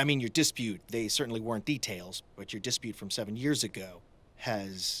 I mean, your dispute, they certainly weren't details, but your dispute from 7 years ago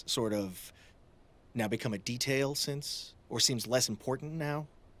has sort of now become a detail since, or seems less important now?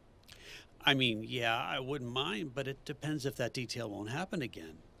 I mean, yeah, I wouldn't mind, but it depends if that detail won't happen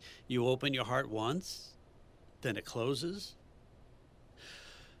again. You open your heart once, then it closes.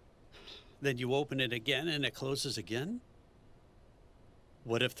 Then you open it again and it closes again.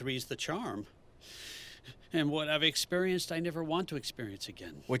 What if three's the charm? And what I've experienced, I never want to experience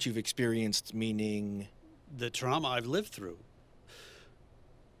again. What you've experienced meaning? The trauma I've lived through.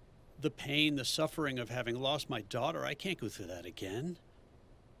 The pain, the suffering of having lost my daughter, I can't go through that again.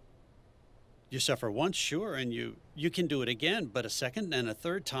 You suffer once, sure, and you can do it again, but a second and a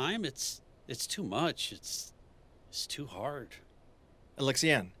third time, it's too much. It's too hard.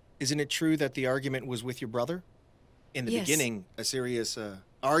 Alexiane, isn't it true that the argument was with your brother? In the Yes. beginning, a serious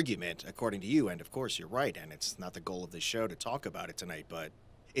argument, according to you, and of course you're right, and it's not the goal of this show to talk about it tonight, but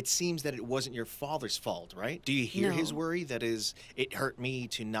it seems that it wasn't your father's fault, right? Do you hear his No. worry? That is, it hurt me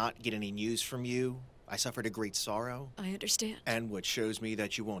to not get any news from you. I suffered a great sorrow. I understand. And what shows me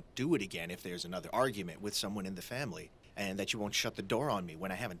that you won't do it again if there's another argument with someone in the family, and that you won't shut the door on me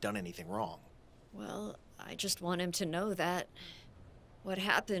when I haven't done anything wrong. Well, I just want him to know that what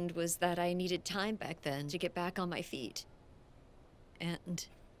happened was that I needed time back then to get back on my feet. And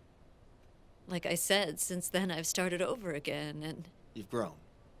like I said, since then I've started over again, and You've grown.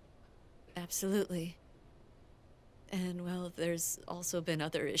 absolutely. And well, there's also been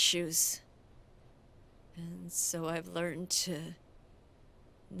other issues. And so I've learned to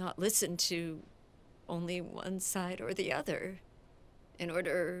not listen to only one side or the other in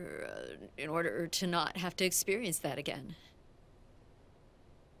order to not have to experience that again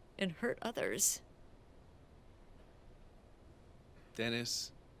and hurt others.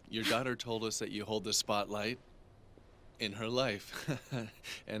 Dennis, your daughter told us that you hold the spotlight in her life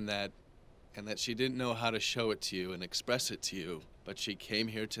and that she didn't know how to show it to you and express it to you. But she came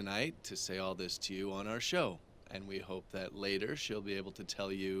here tonight to say all this to you on our show, and we hope that later she'll be able to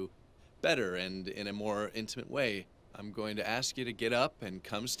tell you better and in a more intimate way. I'm going to ask you to get up and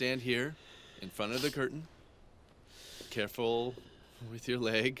come stand here in front of the curtain. Careful with your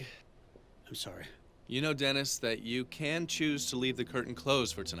leg. I'm sorry. You know, Dennis, that you can choose to leave the curtain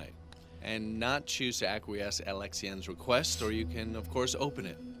closed for tonight and not choose to acquiesce Alexiane's request, or you can, of course, open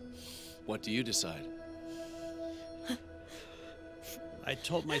it. What do you decide? I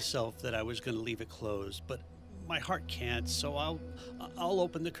told myself that I was going to leave it closed, but my heart can't, so I'll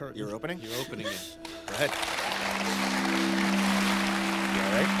open the curtain. You're opening? You're opening it. Go ahead. You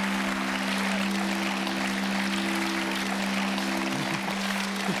all right?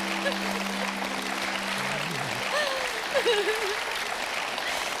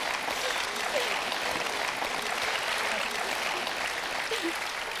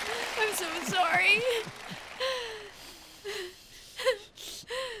 I'm so sorry.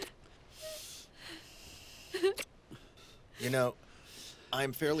 You know,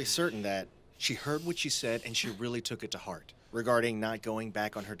 I'm fairly certain that she heard what you said and she really took it to heart regarding not going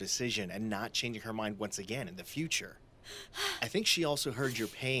back on her decision and not changing her mind once again in the future. I think she also heard your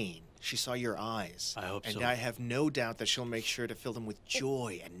pain. She saw your eyes. I hope so. And I have no doubt that she'll make sure to fill them with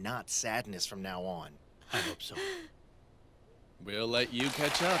joy and not sadness from now on. I hope so. We'll let you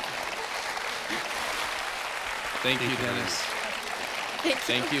catch up. Thank you, Dennis.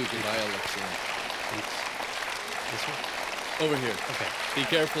 Thank you. Goodbye, Alexia. Thanks. This way? Over here. Okay. Be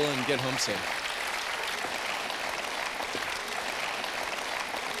careful and get home safe.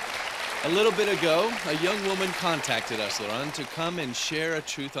 A little bit ago, a young woman contacted us, Laurent, to come and share a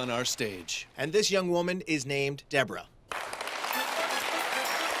truth on our stage. And this young woman is named Deborah.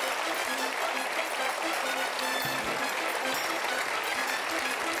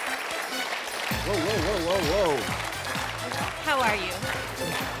 Whoa, whoa, whoa, whoa, whoa. How are you?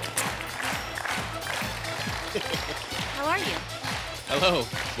 How are you? Hello.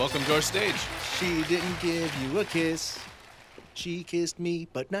 Welcome to our stage. She didn't give you a kiss. She kissed me,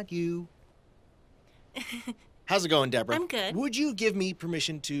 but not you. How's it going, Deborah? I'm good. Would you give me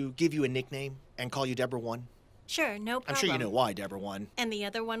permission to give you a nickname and call you Deborah 1? Sure, no problem. I'm sure you know why, Deborah 1. And the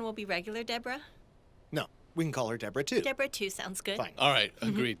other one will be regular Deborah? No, we can call her Deborah 2. Deborah 2 sounds good. Fine. All right,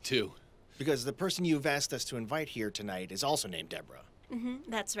 agreed, too. Because the person you've asked us to invite here tonight is also named Deborah.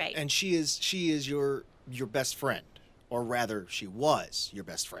 That's right. And she is your best friend. Or rather, she was your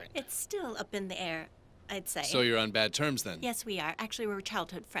best friend. It's still up in the air, I'd say. So you're on bad terms then? Yes, we are. Actually, we're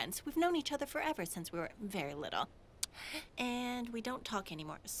childhood friends. We've known each other forever since we were very little. And we don't talk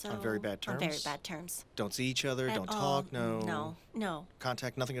anymore, so... On very bad terms? On very bad terms. Don't see each other, At don't all. talk, no... No.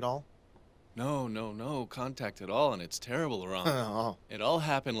 Contact, nothing at all? No contact at all, and it's terrible, Laurent. Oh. It all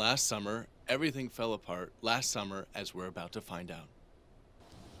happened last summer. Everything fell apart last summer, as we're about to find out.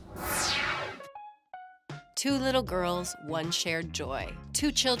 Two little girls, one shared joy.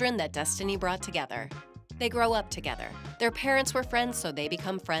 Two children that destiny brought together. They grow up together. Their parents were friends, so they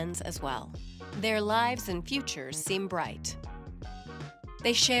become friends as well. Their lives and futures seem bright.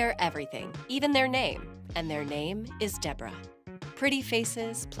 They share everything, even their name, and their name is Deborah. Pretty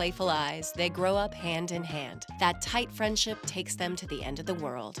faces, playful eyes, they grow up hand in hand. That tight friendship takes them to the end of the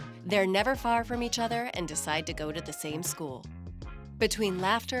world. They're never far from each other and decide to go to the same school. Between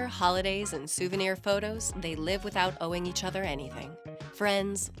laughter, holidays, and souvenir photos, they live without owing each other anything.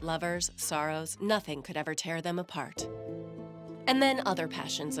 Friends, lovers, sorrows, nothing could ever tear them apart. And then other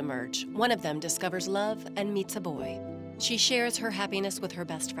passions emerge. One of them discovers love and meets a boy. She shares her happiness with her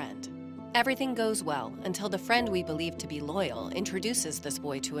best friend. Everything goes well until the friend we believe to be loyal introduces this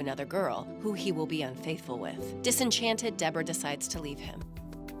boy to another girl who he will be unfaithful with. Disenchanted, Deborah decides to leave him.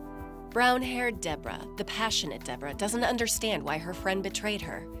 Brown-haired Deborah, the passionate Deborah, doesn't understand why her friend betrayed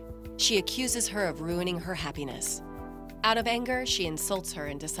her. She accuses her of ruining her happiness. Out of anger, she insults her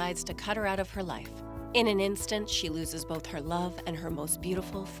and decides to cut her out of her life. In an instant, she loses both her love and her most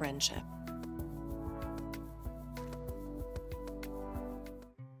beautiful friendship.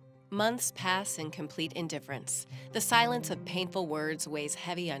 Months pass in complete indifference. The silence of painful words weighs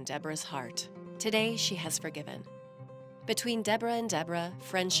heavy on Deborah's heart. Today, she has forgiven. Between Deborah and Deborah,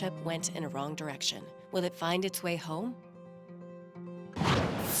 friendship went in a wrong direction. Will it find its way home?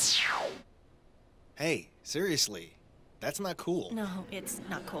 Hey, seriously, that's not cool. No, it's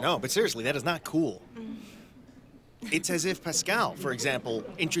not cool. No, but seriously, that is not cool. It's as if Pascal, for example,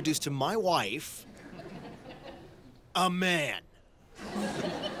 introduced to my wife a man.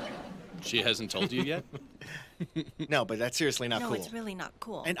 She hasn't told you yet? No, but that's seriously not cool. No, it's really not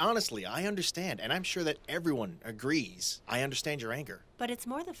cool. And honestly, I understand, and I'm sure that everyone agrees. I understand your anger. But it's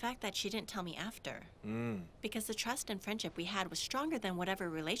more the fact that she didn't tell me after. Because the trust and friendship we had was stronger than whatever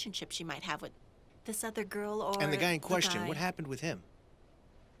relationship she might have with this other girl or And the guy in question, guy. what happened with him?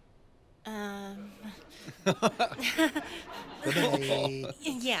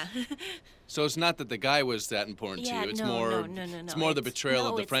 Yeah. So it's not that the guy was that important to you. It's more It's more the betrayal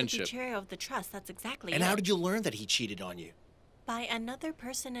of the friendship. It's the betrayal of the trust. That's exactly And it. how did you learn that he cheated on you? By another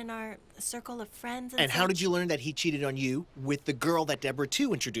person in our circle of friends. And how did such. you learn that he cheated on you with the girl that Deborah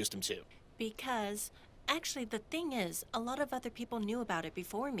too introduced him to? Because, actually, the thing is, a lot of other people knew about it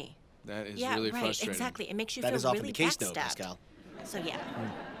before me. That is Yeah, really right, frustrating. exactly. It makes you That feel is often really the case, though, backstabbed. Pascal. So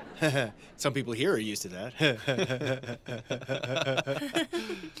yeah. Some people here are used to that.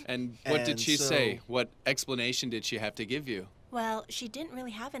 And what did she say? so- What explanation did she have to give you? Well, she didn't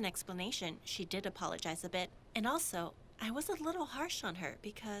really have an explanation. She did apologize a bit. And also, I was a little harsh on her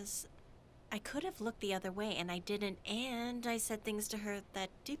because I could have looked the other way, and I didn't, and I said things to her that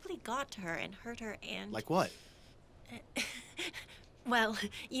deeply got to her and hurt her, and... Like what? Well,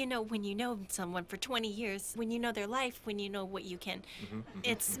 you know, when you know someone for 20 years, when you know their life, when you know what you can...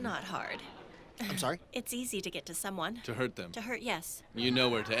 it's not hard. I'm sorry? It's easy to get to someone. To hurt them. To hurt, yes. You know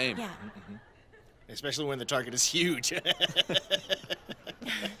where to aim. Yeah. Especially when the target is huge.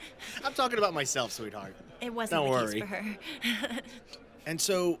 I'm talking about myself, sweetheart. It wasn't Don't the worry. case for her.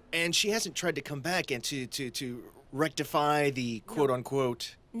 And she hasn't tried to come back and to rectify the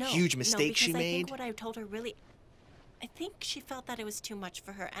quote-unquote huge mistake she because I made? think what I told her really... I think she felt that it was too much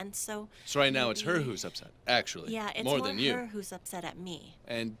for her, and so... So right now it's her who's upset, actually. Yeah, it's more than you. her who's upset at me.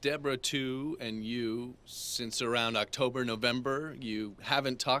 And Deborah, too, and you, since around October, November, you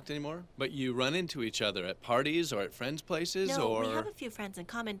haven't talked anymore? But you run into each other at parties or at friends' places, No, or... we have a few friends in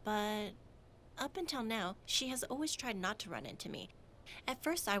common, but up until now, she has always tried not to run into me. At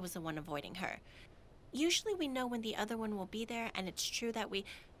first, I was the one avoiding her. Usually we know when the other one will be there, and it's true that we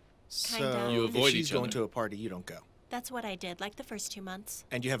kind of... So You avoid if she's each going other. to a party, you don't go. That's what I did, like the first 2 months.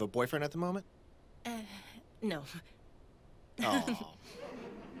 And you have a boyfriend at the moment? No. Oh.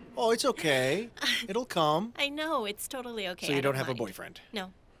 Oh, it's okay. It'll come. I know, it's totally okay. So you I don't have mind. a boyfriend?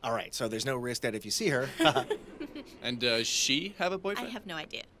 No. All right, so there's no risk that if you see her... And does she have a I boyfriend? have no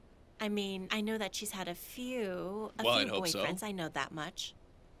idea. I mean, I know that she's had a few Well, I'd hope so. boyfriends. I know that much.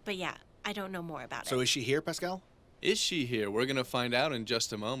 But yeah, I don't know more about So it. is she here, Pascal? Is she here? We're going to find out in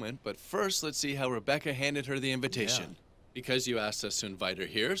just a moment. But first, let's see how Rebecca handed her the invitation. Yeah. Because you asked us to invite her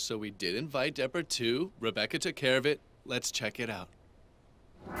here, so we did invite Deborah too. Rebecca took care of it. Let's check it out.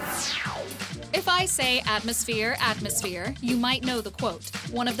 If I say atmosphere, atmosphere, you might know the quote.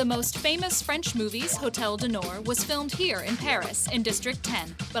 One of the most famous French movies, Hotel du Nord, was filmed here in Paris, in District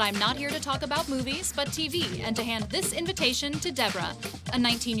 10. But I'm not here to talk about movies, but TV, and to hand this invitation to Deborah, a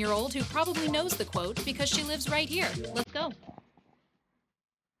 19-year-old who probably knows the quote because she lives right here. Let's go.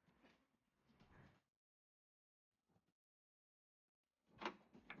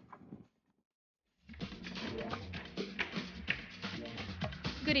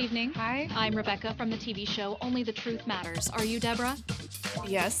 Good evening. Hi. I'm Rebecca from the TV show Only the Truth Matters. Are you Deborah?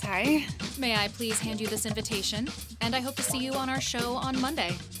 Yes, hi. May I please hand you this invitation? And I hope to see you on our show on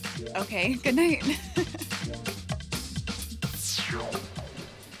Monday. Okay, good night.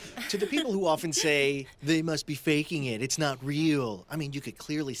 To the people who often say, they must be faking it, it's not real. I mean, you could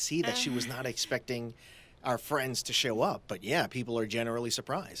clearly see that she was not expecting our friends to show up. But yeah, people are generally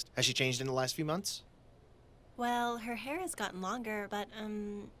surprised. Has she changed in the last few months? Well, her hair has gotten longer, but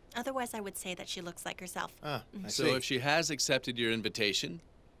otherwise I would say that she looks like herself. Ah, I So see. if she has accepted your invitation,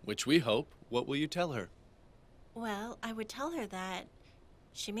 which we hope, what will you tell her? Well, I would tell her that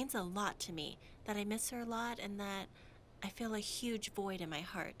she means a lot to me, that I miss her a lot, and that I feel a huge void in my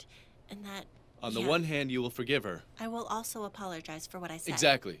heart, and that... On the yeah, one hand, you will forgive her. I will also apologize for what I said.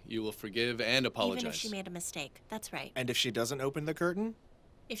 Exactly. You will forgive and apologize. Even if she made a mistake. That's right. And if she doesn't open the curtain?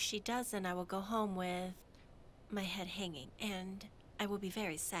 If she doesn't, I will go home with my head hanging, and I will be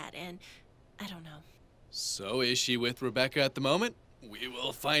very sad, and I don't know. So is she with Rebecca at the moment? We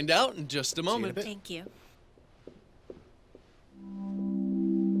will find out in just a moment. Thank you.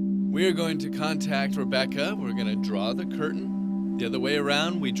 We're going to contact Rebecca. We're going to draw the curtain. The other way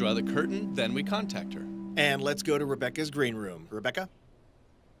around, we draw the curtain, then we contact her. And let's go to Rebecca's green room. Rebecca?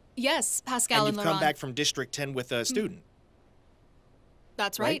 Yes, Pascal and and you've Laurent. come back from District 10 with a student.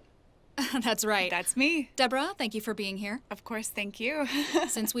 That's right. That's right. That's me. Deborah, thank you for being here. Of course, thank you.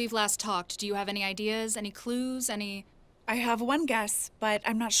 Since we've last talked, do you have any ideas, any clues, any... I have one guess, but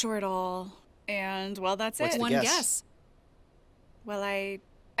I'm not sure at all. And, well, that's What's it. the One guess. Well,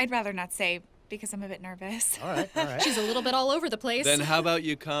 I'd rather not say because I'm a bit nervous. All right, all right. She's a little bit all over the place. Then how about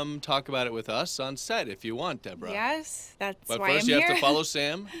you come talk about it with us on set if you want, Deborah? Yes, that's But why first I'm you here. have to follow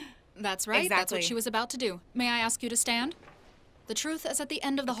Sam. That's right. That's Exactly. what she was about to do. May I ask you to stand? The truth is at the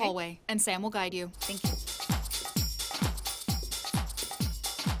end of the hallway, and Sam will guide you. Thank you.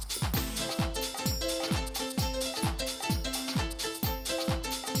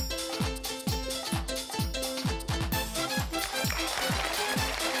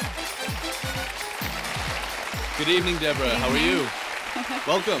 Good evening, Deborah. How are you?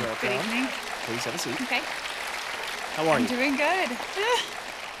 Welcome. Good evening. Please have a seat. Okay. How are I'm you? doing good.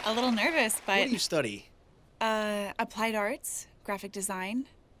 A little nervous, but What do you study? applied arts, graphic design,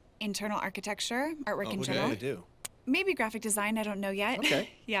 internal architecture, artwork in What do you general. want to do? Maybe graphic design, I don't know yet.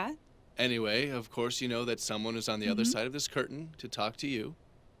 Okay. Yeah. Anyway, of course, you know that someone is on the other side of this curtain to talk to you.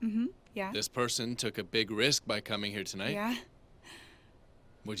 Yeah. This person took a big risk by coming here tonight. Yeah.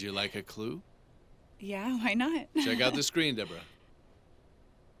 Would you like a clue? Yeah, why not? Check out the screen, Deborah.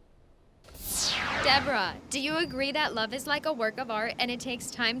 Deborah, do you agree that love is like a work of art and it takes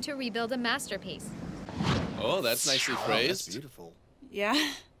time to rebuild a masterpiece? Oh, that's nicely phrased. That's beautiful.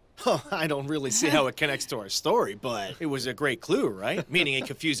 Yeah. Oh, I don't really see how it connects to our story, but it was a great clue, right? Meaning it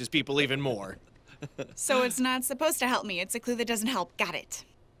confuses people even more. So it's not supposed to help me. It's a clue that doesn't help. Got it.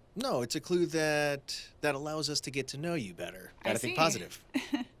 No, it's a clue that allows us to get to know you better. Gotta think positive.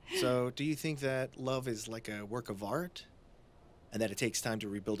 So, do you think that love is like a work of art? And that it takes time to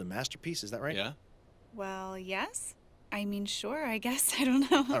rebuild a masterpiece, is that right? Yeah. Well, yes. I mean, sure, I guess. I don't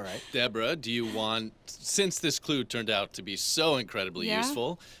know. All right. Deborah, do you want, since this clue turned out to be so incredibly Yeah.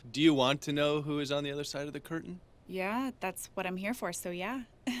 useful, do you want to know who is on the other side of the curtain? Yeah, that's what I'm here for, so yeah.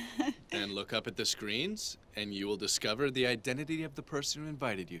 And look up at the screens, and you will discover the identity of the person who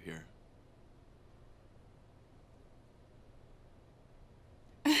invited you here.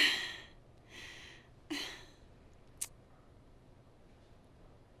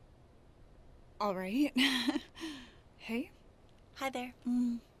 All right. Hey. Hi there.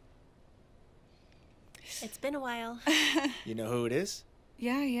 It's been a while. You know who it is?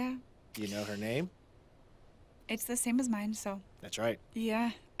 Yeah, yeah. Do you know her name? It's the same as mine, so. That's right.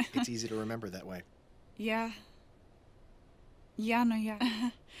 Yeah. It's easy to remember that way. Yeah. Yeah, no, yeah.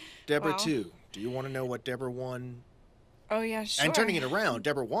 Deborah Wow. 2, do you want to know what Deborah 1... Oh, yeah, sure. And turning it around,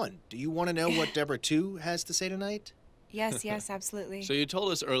 Deborah 1, do you want to know what Deborah 2 has to say tonight? Yes, yes, absolutely. So you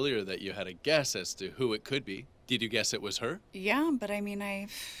told us earlier that you had a guess as to who it could be. Did you guess it was her? Yeah, but I mean,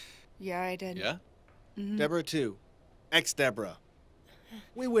 yeah, I did. Yeah? Deborah 2, ex-Deborah.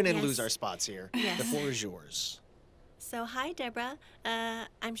 We win and Yes. lose our spots here. Yes. The floor is yours. So, hi, Deborah.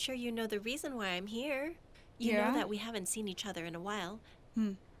 I'm sure you know the reason why I'm here. You Yeah? know that we haven't seen each other in a while.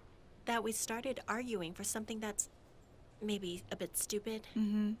 That we started arguing for something that's maybe a bit stupid.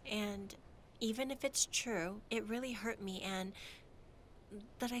 And even if it's true, it really hurt me, and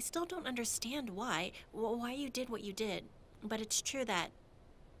that I still don't understand why you did what you did. But it's true that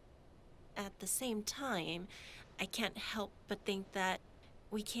at the same time, I can't help but think that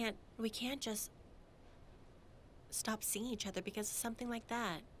we can't just stop seeing each other because of something like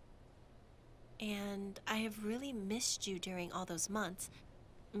that. And I have really missed you during all those months.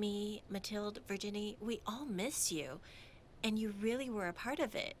 Me, Mathilde, Virginie, we all miss you. And you really were a part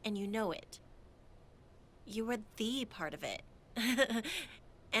of it, and you know it. You were the part of it.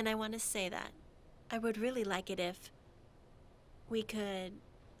 And I want to say that I would really like it if we could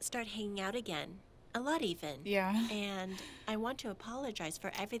start hanging out again. A lot even. Yeah. And I want to apologize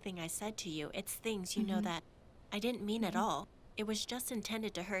for everything I said to you. It's things you know that I didn't mean at all. It was just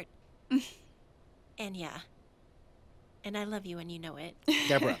intended to hurt. And yeah. And I love you and you know it.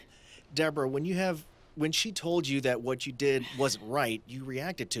 Deborah, when she told you that what you did wasn't right, you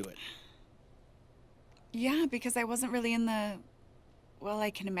reacted to it. Yeah, because I wasn't really in the... Well,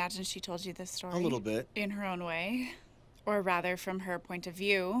 I can imagine she told you this story. A little bit. In her own way. Or rather, from her point of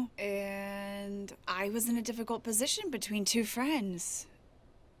view. And I was in a difficult position between two friends.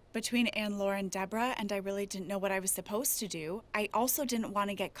 Between Anne, Laura, and Deborah, and I really didn't know what I was supposed to do. I also didn't want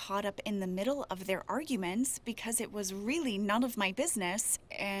to get caught up in the middle of their arguments because it was really none of my business,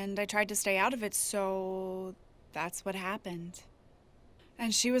 and I tried to stay out of it, so that's what happened.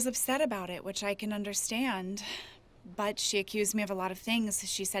 And she was upset about it, which I can understand. But she accused me of a lot of things.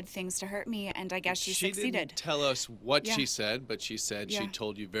 She said things to hurt me, and I guess she succeeded. She didn't tell us what Yeah. she said, but she said she Yeah.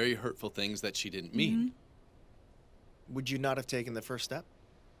 told you very hurtful things that she didn't mean. Would you not have taken the first step?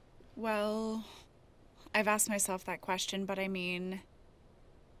 Well, I've asked myself that question, but I mean,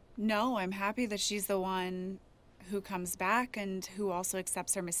 no, I'm happy that she's the one who comes back and who also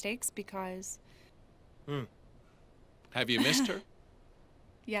accepts her mistakes because... Have you missed her?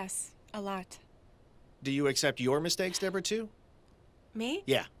 Yes, a lot. Do you accept your mistakes, Deborah, too? Me?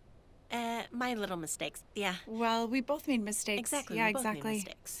 Yeah. My little mistakes. Yeah. Well, we both made mistakes. Exactly. Yeah, we both exactly. made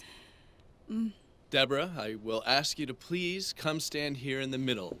mistakes. Deborah, I will ask you to please come stand here in the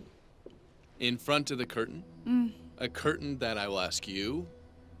middle, in front of the curtain. A curtain that I will ask you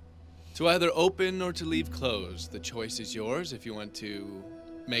to either open or to leave closed. The choice is yours if you want to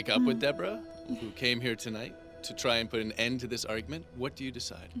make up with Deborah, who came here tonight to try and put an end to this argument. What do you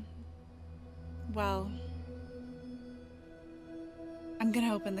decide? Well, I'm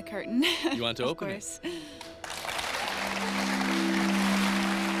gonna open the curtain. You want to Of open course. it?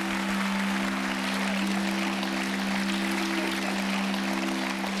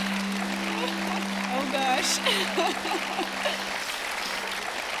 Oh gosh.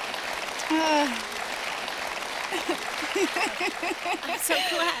 I'm so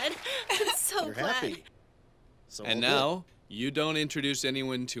glad. I'm so You're glad. happy. So And all good. now, you don't introduce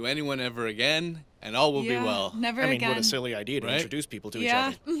anyone to anyone ever again, and all will be well. Never I mean, again. what a silly idea to Right? introduce people to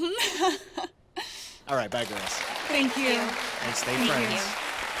Yeah. each other. All right, bye, girls. Thank you. And stay Thank friends. you.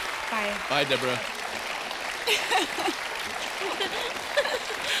 Bye. Bye, Deborah.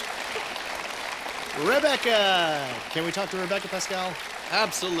 Rebecca! Can we talk to Rebecca, Pascal?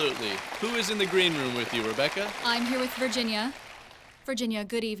 Absolutely. Who is in the green room with you, Rebecca? I'm here with Virginia. Virginia,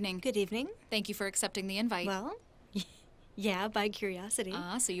 good evening. Good evening. Thank you for accepting the invite. Well, yeah, by curiosity.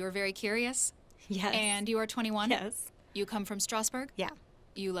 So you were very curious? Yes. And you are 21? Yes. You come from Strasbourg? Yeah.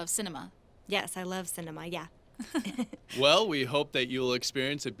 You love cinema? Yes, I love cinema, yeah. Well, we hope that you'll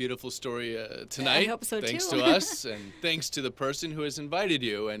experience a beautiful story tonight. I hope so, thanks too. to us, and thanks to the person who has invited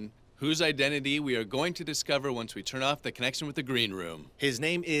you, and whose identity we are going to discover once we turn off the connection with the green room. His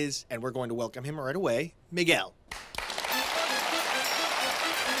name is, and we're going to welcome him right away, Miguel.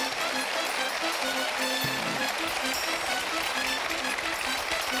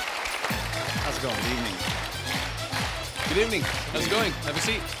 How's it going? Good evening. Good evening. How's it going? Have a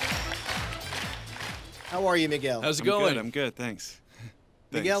seat. How are you, Miguel? How's it going? I'm good, thanks.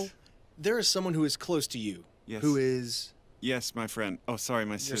 Miguel, there is someone who is close to you. Yes. Who is... Yes, my friend. Oh, sorry,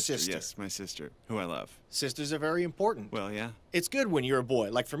 my Your sister. sister. Yes, my sister, who I love. Sisters are very important. Well, yeah. It's good when you're a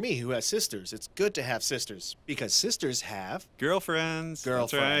boy. Like for me, who has sisters, it's good to have sisters. Because sisters have... Girlfriends.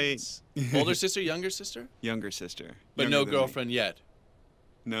 Girlfriends. That's right. Older sister, younger sister? Younger sister. But Younger no than me. girlfriend yet?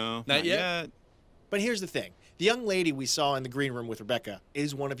 No, Not yet? But here's the thing. The young lady we saw in the green room with Rebecca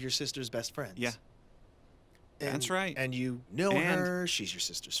is one of your sister's best friends. Yeah. That's right. And you know her, she's your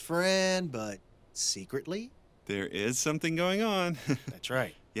sister's friend, but secretly? There is something going on. That's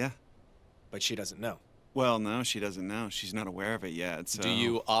right. Yeah. But she doesn't know. Well, no, she doesn't know. She's not aware of it yet, so... Do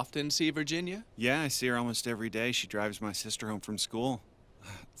you often see Virginia? Yeah, I see her almost every day. She drives my sister home from school.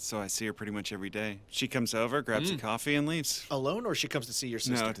 So I see her pretty much every day. She comes over, grabs a coffee, and leaves. Alone, or she comes to see your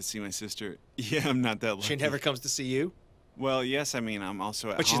sister? No, to see my sister. Yeah, I'm not that lucky. She never comes to see you? Well, yes, I mean, I'm also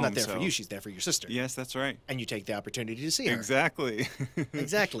at home, But she's not there so... for you, she's there for your sister. Yes, that's right. And you take the opportunity to see her. Exactly.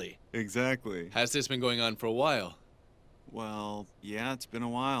 Exactly. Exactly. Has this been going on for a while? Well, yeah, it's been a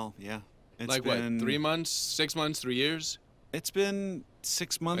while, yeah. It's Like been... what, 3 months, 6 months, 3 years? It's been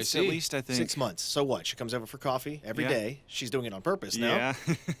 6 months at see. least, I think. 6 months. So what? She comes over for coffee every Yeah. day. She's doing it on purpose now.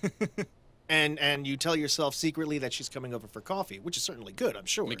 Yeah. And you tell yourself secretly that she's coming over for coffee, which is certainly good, I'm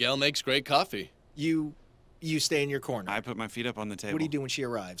sure. Miguel makes great coffee. You stay in your corner. I put my feet up on the table. What do you do when she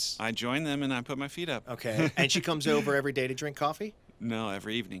arrives? I join them and I put my feet up. Okay. And she comes over every day to drink coffee? No,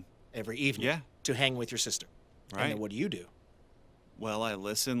 every evening. Every evening? Yeah. To hang with your sister? Right. And then what do you do? Well, I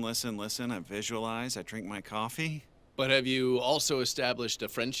listen. I visualize. I drink my coffee. But have you also established a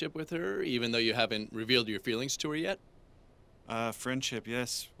friendship with her, even though you haven't revealed your feelings to her yet? Friendship,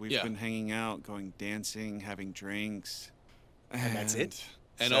 yes. We've been hanging out, going dancing, having drinks. And that's it?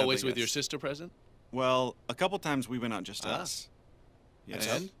 And sadly, always with yes. your sister present? Well, a couple times we went out just us.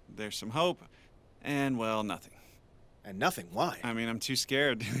 Yes. And? There's some hope. And, well, nothing. And nothing? Why? I mean, I'm too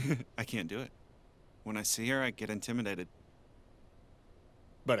scared. I can't do it. When I see her, I get intimidated.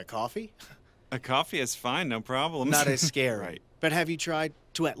 But a coffee? A coffee is fine, no problem. Not as scary. Right. But have you tried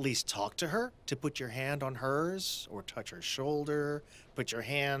to at least talk to her? To put your hand on hers? Or touch her shoulder? Put your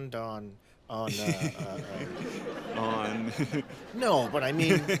hand on... on... No, but I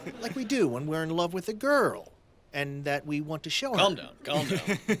mean, like we do when we're in love with a girl. And that we want to show her. Calm down.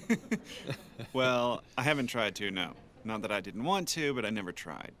 Well, I haven't tried to, no. Not that I didn't want to, but I never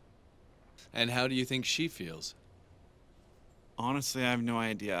tried. And how do you think she feels? Honestly, I have no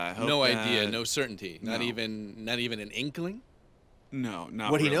idea. I hope No that... idea, no certainty. No. Not even an inkling? No,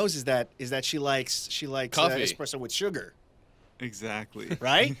 not What really. he knows is that she likes Coffee. espresso with sugar. Exactly.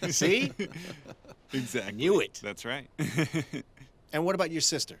 Right? See? Exactly. I knew it. That's right. And what about your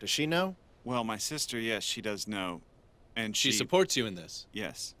sister? Does she know? Well, my sister, yes, she does know. And She supports you in this?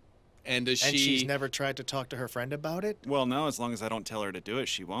 Yes. And does And she... she's never tried to talk to her friend about it? Well, no, as long as I don't tell her to do it,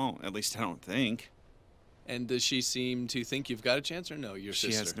 she won't. At least I don't think. And does she seem to think you've got a chance or no, your She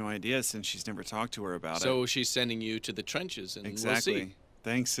sister? has no idea since she's never talked to her about it. So she's sending you to the trenches, and Exactly. we'll see.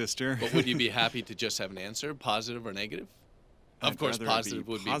 Thanks, sister. But would you be happy to just have an answer, positive or negative? Of I'd course, rather it positive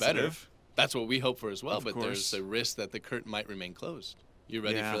be would be better. positive. That's what we hope for as well, Of but there's course. a risk that the curtain might remain closed. You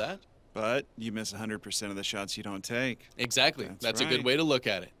ready Yeah. for that? But you miss 100% of the shots you don't take. Exactly. That's a good right. way to look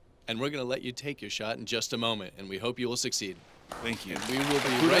at it. And we're going to let you take your shot in just a moment, and we hope you will succeed. Thank you. And we will be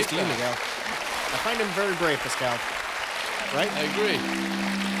Kudos right to you, back. Miguel. I find him very brave, Pascal. Right? I agree.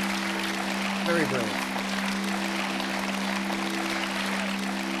 Very brave.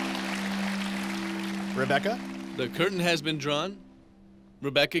 Rebecca? The curtain has been drawn.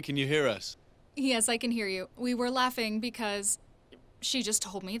 Rebecca, can you hear us? Yes, I can hear you. We were laughing because she just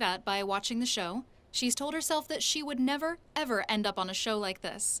told me that by watching the show, she's told herself that she would never, ever end up on a show like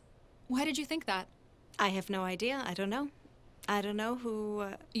this. Why did you think that? I have no idea. I don't know. I don't know who...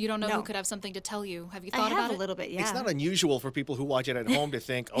 You don't know no. who could have something to tell you. Have you thought I about have it? a little bit, yeah. It's not unusual for people who watch it at home to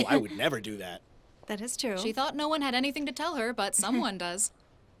think, oh, I would never do that. That is true. She thought no one had anything to tell her, but someone does.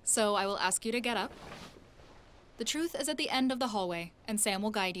 So I will ask you to get up. The truth is at the end of the hallway, and Sam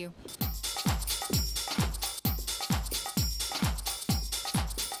will guide you.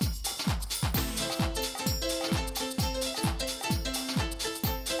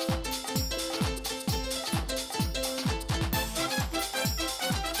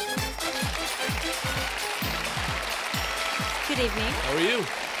 Good evening. How are you?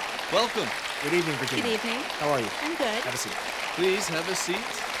 Welcome. Good evening, Virginia. Good evening. How are you? I'm good. Have a seat. Please have a seat.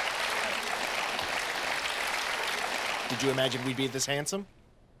 Did you imagine we'd be this handsome?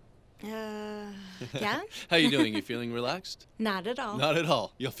 Yeah? How you doing? You feeling relaxed? Not at all. Not at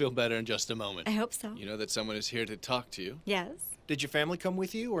all. You'll feel better in just a moment. I hope so. You know that someone is here to talk to you. Yes. Did your family come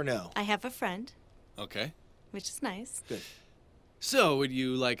with you or no? I have a friend, Okay. which is nice. Good. So, would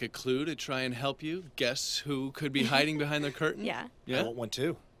you like a clue to try and help you guess who could be hiding behind the curtain? Yeah. I want one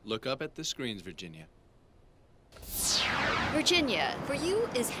too. Look up at the screens, Virginia. Virginia, for you,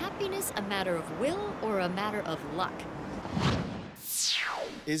 is happiness a matter of will or a matter of luck?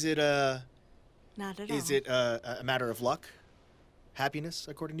 Is it Not at Is all. it a matter of luck? Happiness,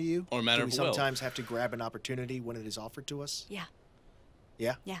 according to you? Or a matter Do we of will? sometimes have to grab an opportunity when it is offered to us? Yeah.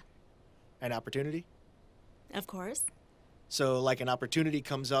 Yeah? Yeah. An opportunity? Of course. So, like, an opportunity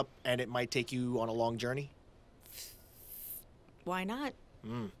comes up and it might take you on a long journey? Why not?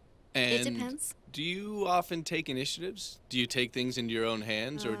 And It depends. do you often take initiatives? Do you take things into your own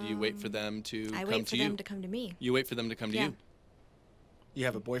hands, or do you wait for them to I come wait to for you? them to come to me. You wait for them to come to Yeah. you? You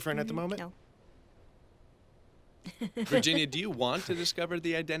have a boyfriend at the moment? No. Virginia, do you want to discover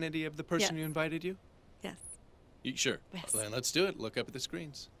the identity of the person Yes. who invited you? Yes. You sure? Yes. Then let's do it. Look up at the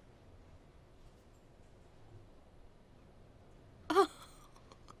screens. Oh.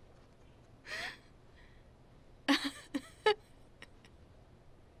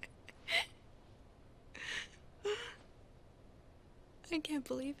 I can't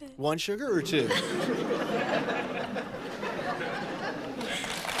believe it. One sugar or two?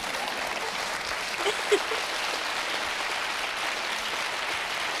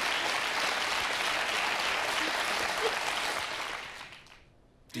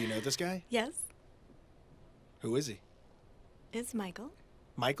 Do you know this guy? Yes, Who is he? it's Michael.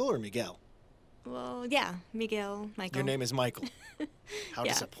 Michael or Miguel? Well, yeah, Miguel, Michael. Your name is Michael. How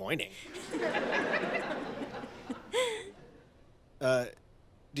Yeah. disappointing.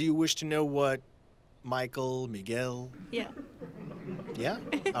 Do you wish to know what Michael, Miguel? Yeah. Yeah?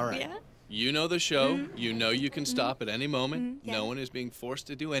 All right. Yeah. You know the show. You know you can stop at any moment. Yeah. No one is being forced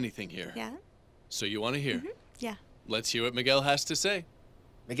to do anything here. Yeah. So you want to hear? Yeah. Let's hear what Miguel has to say.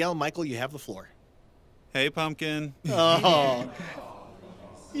 Miguel, Michael, you have the floor. Hey, Pumpkin. Oh.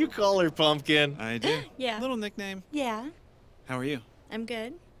 You call her Pumpkin. I do. Yeah. Little nickname. Yeah. How are you? I'm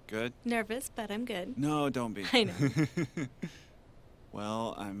good. Good? Nervous, but I'm good. No, don't be. I know.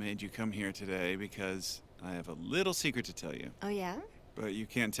 Well, I made you come here today because I have a little secret to tell you, Oh, yeah? but you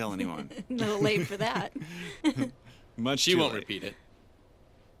can't tell anyone. A little late for that. Much She too won't late. repeat it.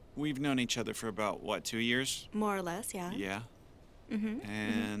 We've known each other for about, what, 2 years? More or less, yeah. Yeah. Mm-hmm.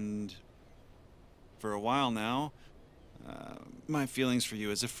 And for a while now, my feelings for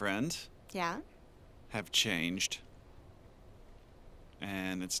you as a friend Yeah? have changed.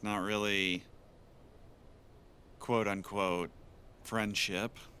 And it's not really quote unquote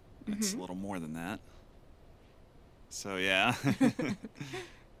friendship. It's a little more than that. So, yeah.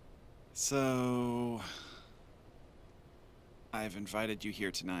 So, I've invited you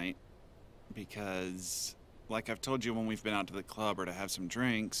here tonight because, like I've told you when we've been out to the club or to have some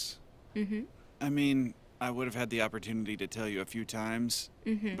drinks, Mm-hmm. I mean, I would have had the opportunity to tell you a few times,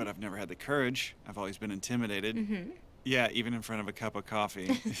 Mm-hmm. but I've never had the courage. I've always been intimidated. Mm-hmm. Yeah, even in front of a cup of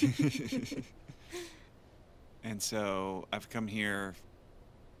coffee. And so I've come here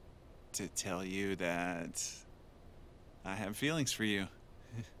to tell you that I have feelings for you.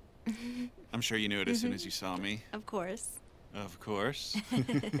 I'm sure you knew it as soon as you saw me. Of course. Of course.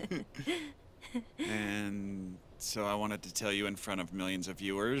 And so I wanted to tell you in front of millions of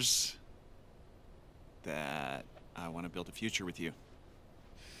viewers that I want to build a future with you.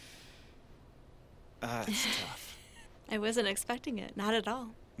 It's tough. I wasn't expecting it. Not at all.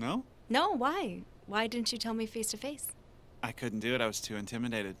 No? No, why? Why didn't you tell me face to face? I couldn't do it. I was too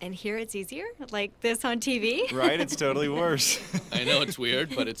intimidated. And here it's easier? Like this on TV? Right? It's totally worse. I know it's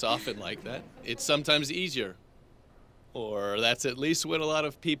weird, but it's often like that. It's sometimes easier. Or that's at least what a lot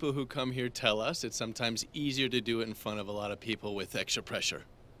of people who come here tell us. It's sometimes easier to do it in front of a lot of people with extra pressure.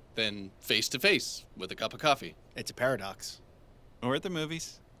 then face to face with a cup of coffee. It's a paradox. Or at the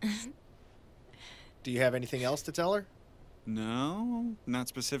movies. Do you have anything else to tell her? No, not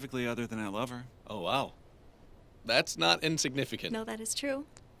specifically other than I love her. Oh, wow. That's not insignificant. No, that is true.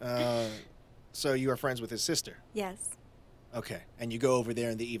 So you are friends with his sister? Yes. Okay, and you go over there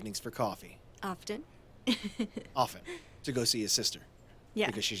in the evenings for coffee? Often. Often. To go see his sister? Yeah.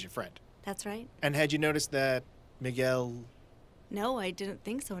 Because she's your friend? That's right. And had you noticed that Miguel... No, I didn't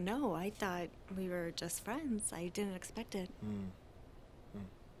think so, no. I thought we were just friends. I didn't expect it.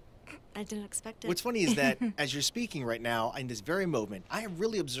 I didn't expect it. What's funny is that as you're speaking right now, in this very moment, I have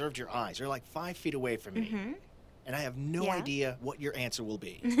really observed your eyes. You're like 5 feet away from me. And I have no idea what your answer will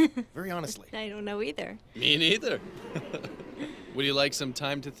be. Very honestly. I don't know either. Me neither. Would you like some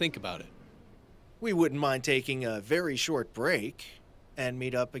time to think about it? We wouldn't mind taking a very short break and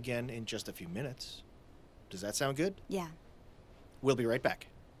meet up again in just a few minutes. Does that sound good? Yeah. We'll be right back.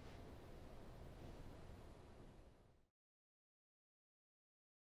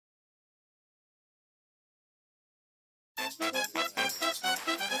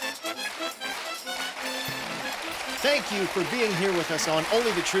 Thank you for being here with us on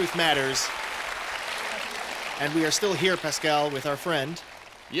Only the Truth Matters. And we are still here, Pascal, with our friend.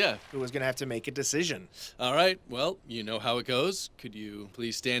 Yeah. Who is going to have to make a decision. All right, well, you know how it goes. Could you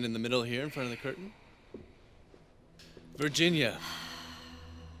please stand in the middle here in front of the curtain? Virginia.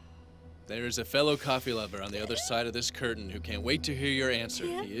 There is a fellow coffee lover on the other side of this curtain who can't wait to hear your answer.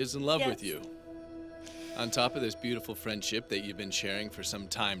 Yeah. He is in love with you. On top of this beautiful friendship that you've been sharing for some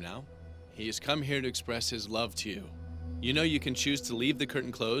time now, he has come here to express his love to you. You know you can choose to leave the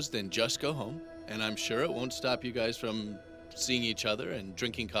curtain closed and just go home, and I'm sure it won't stop you guys from seeing each other and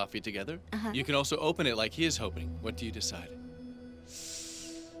drinking coffee together. You can also open it like he is hoping. What do you decide?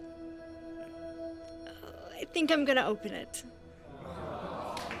 I think I'm gonna open it.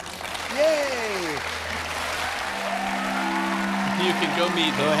 Yay! You can go meet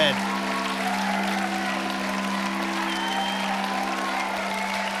him. Go ahead.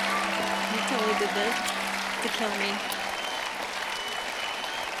 You totally did this to kill me.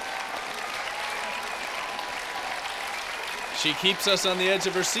 She keeps us on the edge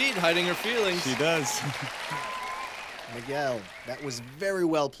of her seat, hiding her feelings. She does. Miguel, that was very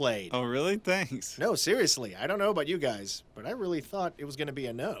well played. Oh, really? Thanks. No, seriously. I don't know about you guys, but I really thought it was going to be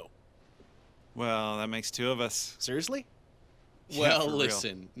a no. Well, that makes 2 of us. Seriously? Well, for real.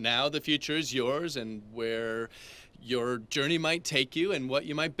 listen, now the future is yours and where your journey might take you and what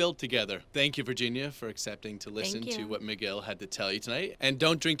you might build together. Thank you, Virginia, for accepting to listen to what Miguel had to tell you tonight. And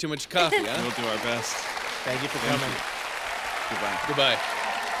don't drink too much coffee, huh? We'll do our best. Thank you for coming. Goodbye. Goodbye.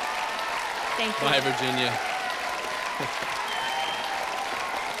 Thank you. Bye, Virginia.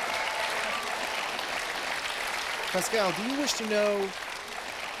 Pascal, do you wish to know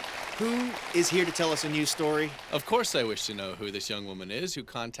who is here to tell us a new story? Of course I wish to know who this young woman is who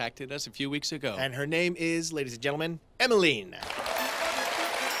contacted us a few weeks ago. And her name is, ladies and gentlemen, Emmeline.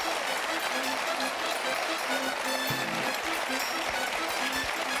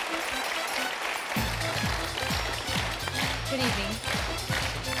 Good evening.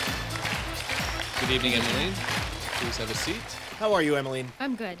 Good evening, Emmeline. Please have a seat. How are you, Emmeline?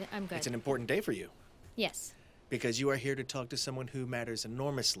 I'm good. I'm good. It's an important day for you. Yes. Because you are here to talk to someone who matters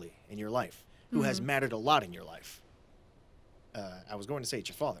enormously in your life, who has mattered a lot in your life. I was going to say it's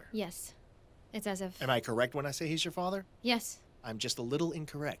your father. Yes. It's as if... Am I correct when I say he's your father? Yes. I'm just a little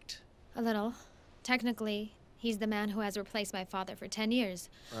incorrect. A little. Technically, he's the man who has replaced my father for 10 years.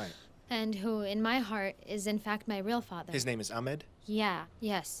 Right. And who, in my heart, is in fact my real father. His name is Ahmed? Yeah,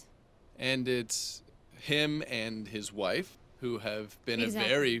 yes. And it's him and his wife who have been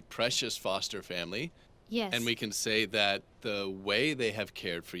Exactly. a very precious foster family. Yes. And we can say that the way they have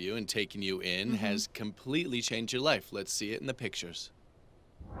cared for you and taken you in has completely changed your life. Let's see it in the pictures.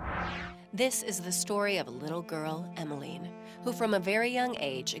 This is the story of a little girl, Emmeline, who from a very young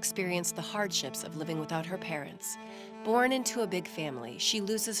age experienced the hardships of living without her parents. Born into a big family, she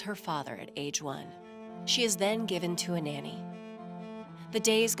loses her father at age 1. She is then given to a nanny. The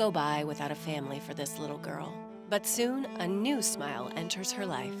days go by without a family for this little girl, but soon a new smile enters her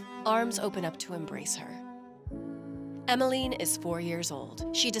life. Arms open up to embrace her. Emmeline is 4 years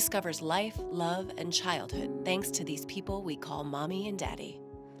old. She discovers life, love, and childhood thanks to these people we call Mommy and Daddy.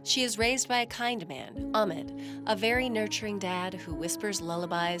 She is raised by a kind man, Ahmed, a very nurturing dad who whispers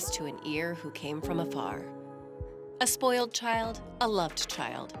lullabies to an ear who came from afar. A spoiled child, a loved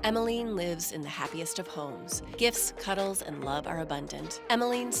child, Emmeline lives in the happiest of homes. Gifts, cuddles, and love are abundant.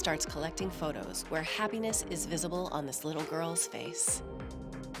 Emmeline starts collecting photos where happiness is visible on this little girl's face.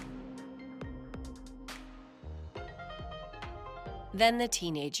 Then the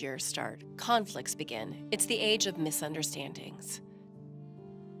teenage years start. Conflicts begin. It's the age of misunderstandings.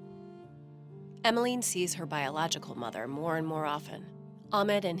 Emmeline sees her biological mother more and more often.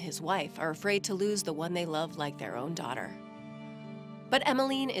 Ahmed and his wife are afraid to lose the one they love like their own daughter. But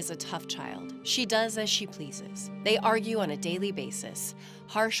Emmeline is a tough child. She does as she pleases. They argue on a daily basis.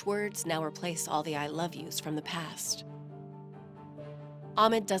 Harsh words now replace all the I love yous from the past.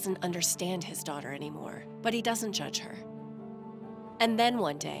 Ahmed doesn't understand his daughter anymore, but he doesn't judge her. And then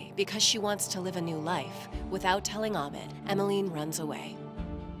one day, because she wants to live a new life, without telling Ahmed, Emmeline runs away.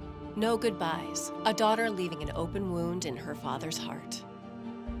 No goodbyes, a daughter leaving an open wound in her father's heart.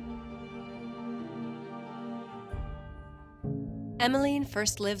 Emmeline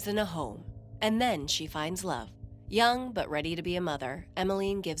first lives in a home, and then she finds love. Young but ready to be a mother,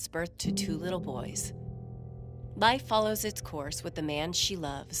 Emmeline gives birth to 2 little boys. Life follows its course with the man she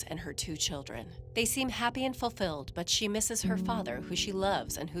loves and her 2 children. They seem happy and fulfilled, but she misses her father, who she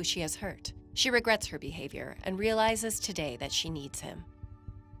loves and who she has hurt. She regrets her behavior and realizes today that she needs him.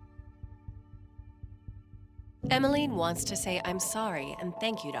 Emmeline wants to say I'm sorry and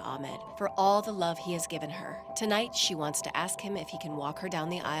thank you to Ahmed for all the love he has given her. Tonight, she wants to ask him if he can walk her down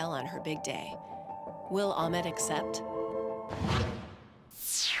the aisle on her big day. Will Ahmed accept?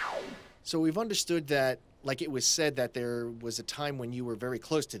 So we've understood that, like it was said, that there was a time when you were very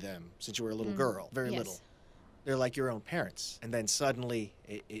close to them since you were a little girl, very little. They're like your own parents. And then suddenly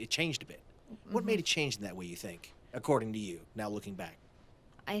it changed a bit. What made it change in that way, you think, according to you, now looking back?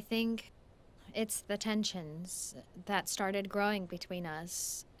 I think it's the tensions that started growing between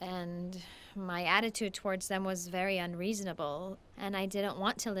us, and my attitude towards them was very unreasonable, and I didn't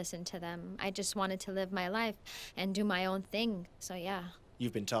want to listen to them. I just wanted to live my life and do my own thing, so yeah.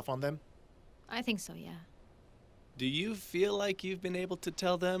 You've been tough on them? I think so, yeah. Do you feel like you've been able to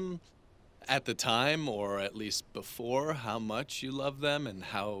tell them at the time, or at least before, how much you love them and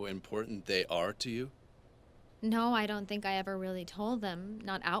how important they are to you? No, I don't think I ever really told them.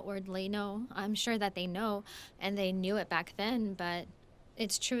 Not outwardly, no. I'm sure that they know, and they knew it back then, but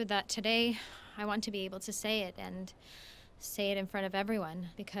it's true that today I want to be able to say it and say it in front of everyone,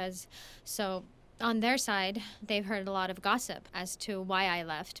 because on their side, they've heard a lot of gossip as to why I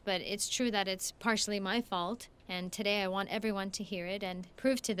left, but it's true that it's partially my fault, and today I want everyone to hear it and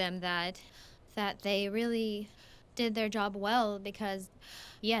prove to them that they really did their job well, because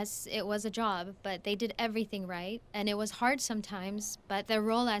yes, it was a job, but they did everything right, and it was hard sometimes, but their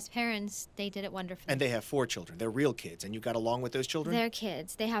role as parents, they did it wonderfully. And they have 4 children. They're real kids, and you got along with those children? They're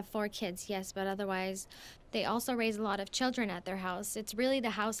kids. They have 4 kids, yes, but otherwise, they also raise a lot of children at their house. It's really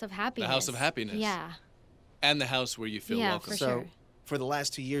the house of happiness. The house of happiness. Yeah. And the house where you feel welcome. For so, sure. For the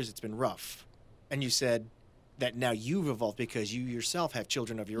last 2 years, it's been rough. And you said that now you've evolved because you yourself have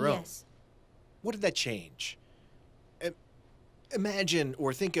children of your own. Yes. What did that change? Imagine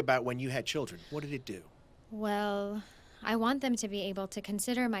or think about when you had children. What did it do? Well, I want them to be able to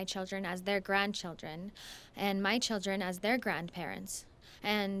consider my children as their grandchildren and my children as their grandparents.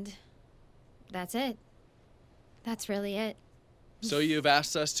 And that's it. That's really it. So you've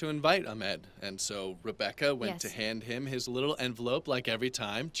asked us to invite Ahmed, and so Rebecca went to Yes. hand him his little envelope like every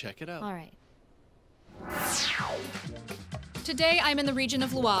time. Check it out. All right. Today, I'm in the region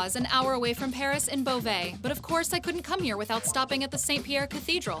of L'Oise, an hour away from Paris in Beauvais. But of course, I couldn't come here without stopping at the St. Pierre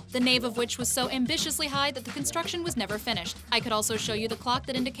Cathedral, the nave of which was so ambitiously high that the construction was never finished. I could also show you the clock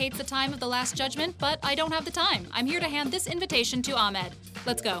that indicates the time of the Last Judgment, but I don't have the time. I'm here to hand this invitation to Ahmed.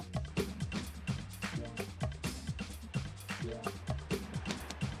 Let's go.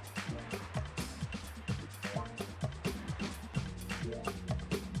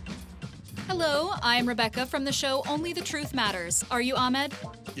 Hello, I'm Rebecca from the show Only the Truth Matters. Are you Ahmed?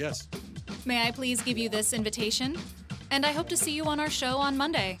 Yes. May I please give you this invitation? And I hope to see you on our show on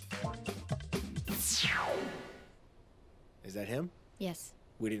Monday. Is that him? Yes.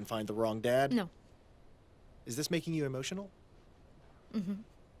 We didn't find the wrong dad? No. Is this making you emotional? Mm-hmm.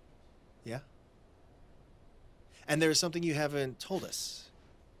 Yeah? And there's something you haven't told us,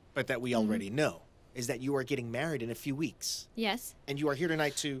 but that we already know, is that you are getting married in a few weeks. Yes. And you are here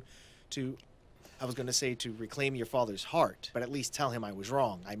tonight to I was going to say to reclaim your father's heart, but at least tell him I was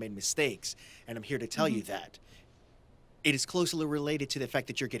wrong. I made mistakes, and I'm here to tell you that. It is closely related to the fact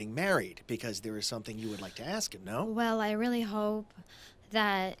that you're getting married, because there is something you would like to ask him, no? Well, I really hope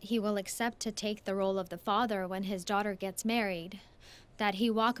that he will accept to take the role of the father when his daughter gets married, that he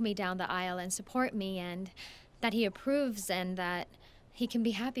walk me down the aisle and support me, and that he approves, and that he can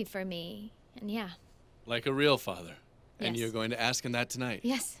be happy for me, and yeah. Like a real father. And Yes. you're going to ask him that tonight.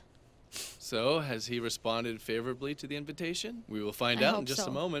 Yes. So, has he responded favorably to the invitation? We will find I out in hope just so.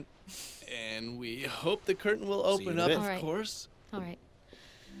 a moment. And we hope the curtain will See you open in a up, bit. of All right. course. All right.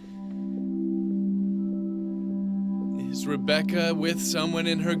 Is Rebecca with someone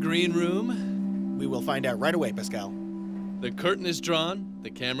in her green room? We will find out right away, Pascal. The curtain is drawn. The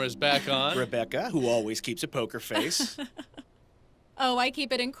camera's back on. Rebecca, who always keeps a poker face. Oh, I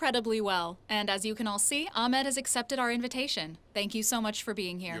keep it incredibly well. And as you can all see, Ahmed has accepted our invitation. Thank you so much for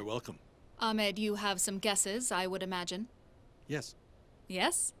being here. You're welcome. Ahmed, you have some guesses, I would imagine. Yes,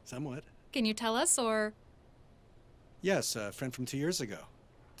 Yes? somewhat. Can you tell us, or... Yes, a friend from 2 years ago.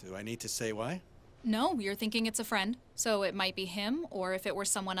 Do I need to say why? No, you're thinking it's a friend. So it might be him, or if it were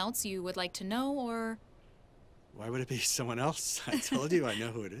someone else you would like to know, or... Why would it be someone else? I told you I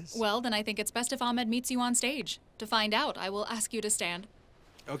know who it is. Well, then I think it's best if Ahmed meets you on stage. To find out, I will ask you to stand.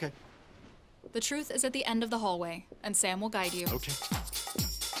 Okay. The truth is at the end of the hallway, and Sam will guide you. Okay.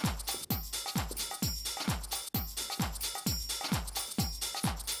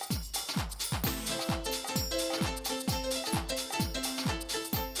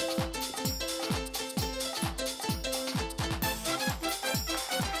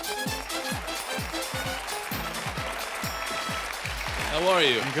 How are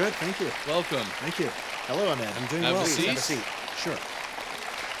you? I'm good, thank you. Welcome. Thank you. Hello, Ahmed. I'm doing Have well. a seat. Have a seat. Sure.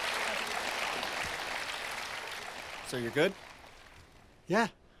 So you're good? Yeah.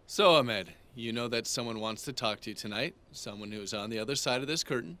 So, Ahmed, you know that someone wants to talk to you tonight. Someone who's on the other side of this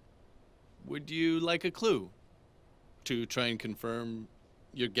curtain. Would you like a clue to try and confirm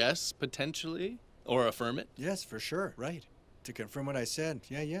your guess, potentially? Or affirm it? Yes, for sure. Right. To confirm what I said.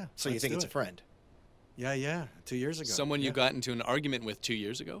 Yeah. So you Let's think do it's a it. friend? Yeah. 2 years ago. Someone you Yeah. got into an argument with 2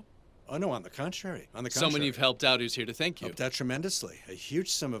 years ago? Oh, no, on the contrary. On the contrary. Someone you've helped out who's here to thank you. Helped out tremendously. A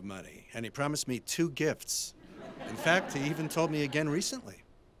huge sum of money. And he promised me 2 gifts. In fact, he even told me again recently.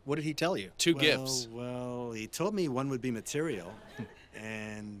 What did he tell you? Two gifts. Well, he told me one would be material,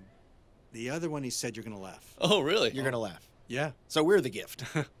 and the other one he said you're going to laugh. Oh, really? You're going to laugh. Yeah. So we're the gift.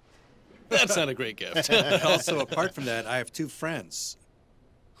 That's not a great gift. And also, apart from that, I have 2 friends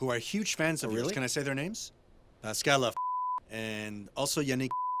who are huge fans of yours. really? Can I say their names? Pascal and also Yannick.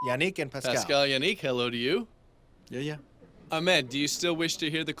 Yannick and Pascal. Pascal, Yannick, hello to you. Yeah. Ahmed, do you still wish to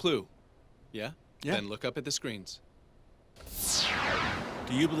hear the clue? Yeah? Yeah. Then look up at the screens.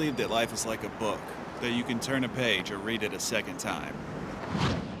 Do you believe that life is like a book, that you can turn a page or read it a second time?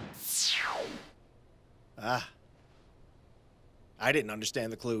 Ah. I didn't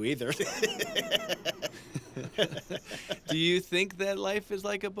understand the clue either. Do you think that life is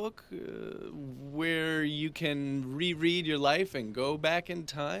like a book where you can reread your life and go back in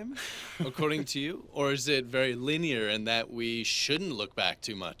time, according to you? Or is it very linear in that we shouldn't look back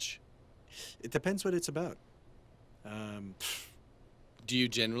too much? It depends what it's about. Do you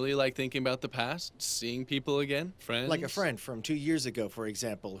generally like thinking about the past, seeing people again, friends? Like a friend from 2 years ago, for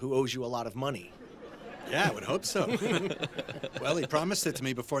example, who owes you a lot of money. Yeah, I would hope so. Well, he promised it to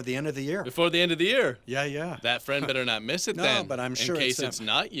me before the end of the year. Before the end of the year? Yeah. That friend better not miss it No, then. but I'm sure in case it's him.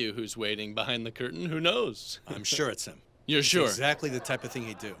 not you who's waiting behind the curtain, who knows? I'm sure it's him. You're It's sure? exactly the type of thing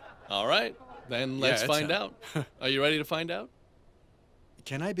he'd do. All right, then Yeah, let's it's find him. out. Are you ready to find out?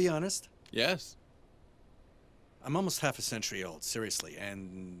 Can I be honest? Yes. I'm almost half a century old, seriously,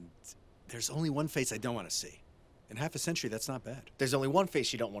 and there's only one face I don't want to see. In half a century, that's not bad. There's only one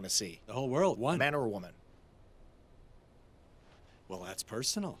face you don't want to see. The whole world, one. A man or a woman. Well, that's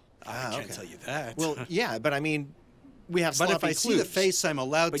personal. Ah, I can't okay. tell you that. Well, yeah, but I mean, we have but if sloppy I see the clues. face, I'm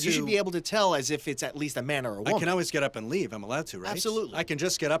allowed But to... you should be able to tell as if it's at least a man or a woman. I can always get up and leave. I'm allowed to, right? Absolutely. I can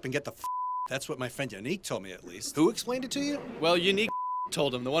just get up and get the That's what my friend Yannick told me, at least. Who explained it to you? Well, Unique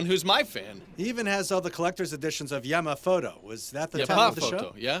told him, the one who's my fan. He even has all the collector's editions of Yama Photo. Was that the Yapa title of the Photo,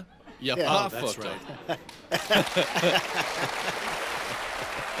 show? yeah? Yapa Yeah, oh, that's Photo.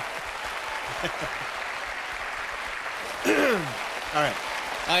 All right.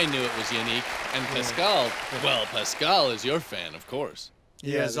 I knew it was Unique. And Pascal, well, Pascal is your fan, of course.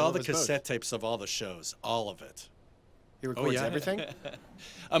 He has all the cassette tapes of all the shows. All of it. He records yeah? everything?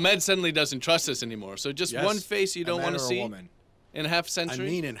 Ahmed suddenly doesn't trust us anymore, so just Yes. one face you A don't man want to or a see woman? in a half century? I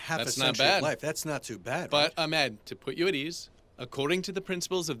mean, in half That's a not century bad. of life. That's not too bad, But right? Ahmed, to put you at ease, according to the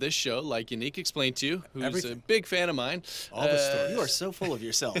principles of this show, like Unique explained to you, who's a Everything. big fan of mine, All the stories. You are so full of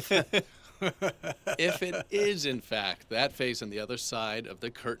yourself. if it is in fact that face on the other side of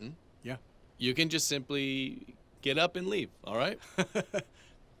the curtain, Yeah. you can just simply get up and leave, all right?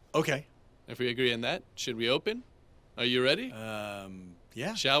 Okay. If we agree on that, should we open? Are you ready?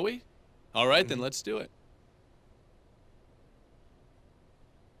 Yeah. Shall we? All right, then let's do it.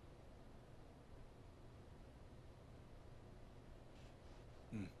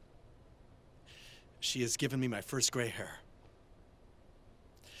 She has given me my first gray hair.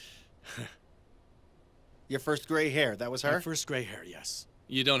 Your first gray hair, that was her? My first gray hair, yes.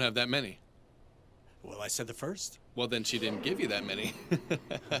 You don't have that many. Well, I said the first. Well, then she didn't give you that many.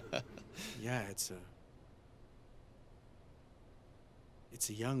 Yeah, it's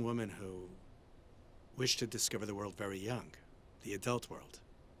a young woman who wished to discover the world very young. The adult world.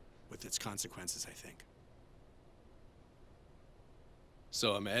 With its consequences, I think.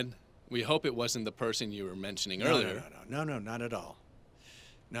 So, Ahmed, we hope it wasn't the person you were mentioning No, earlier. No, not at all.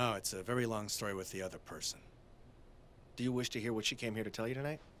 No, it's a very long story with the other person. Do you wish to hear what she came here to tell you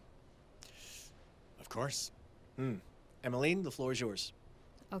tonight? Of course. Emmeline, the floor is yours.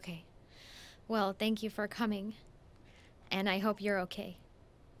 Okay. Well, thank you for coming. And I hope you're okay.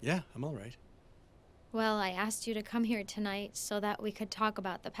 Yeah, I'm all right. Well, I asked you to come here tonight so that we could talk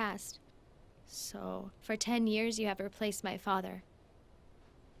about the past. So, for 10 years, you have replaced my father.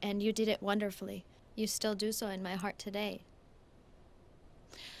 And you did it wonderfully. You still do so in my heart today.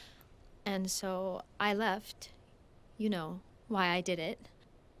 And so, I left. You know why I did it.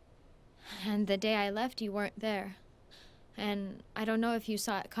 And the day I left, you weren't there. And I don't know if you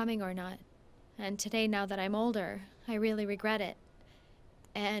saw it coming or not. And today, now that I'm older, I really regret it.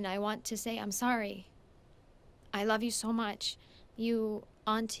 And I want to say I'm sorry. I love you so much. You,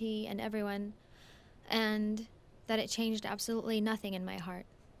 Auntie, and everyone. And that it changed absolutely nothing in my heart.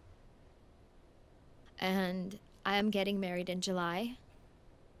 And I am getting married in July.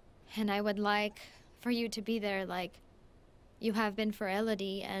 And I would like for you to be there like you have been for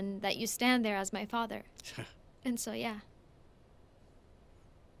Elodie, and that you stand there as my father. And so, yeah.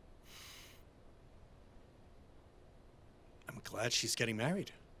 I'm glad she's getting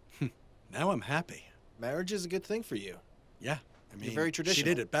married. Now I'm happy. Marriage is a good thing for you. Yeah, I mean, You're very traditional. she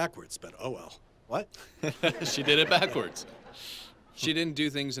did it backwards, but oh well. What? She did it backwards. She didn't do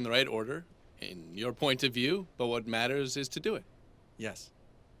things in the right order, in your point of view, but what matters is to do it. Yes.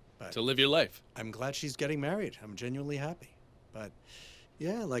 But to live your life. I'm glad she's getting married. I'm genuinely happy. But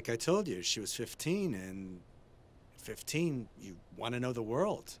yeah, like I told you, she was 15, and at 15, you want to know the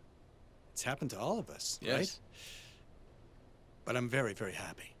world. It's happened to all of us, Yes. right? But I'm very, very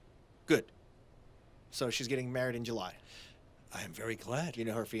happy. Good. So she's getting married in July. I am very glad. You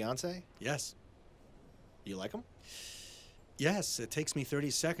know her fiance? Yes. You like him? Yes, it takes me 30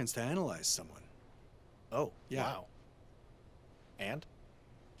 seconds to analyze someone. Oh, Yeah. wow. And?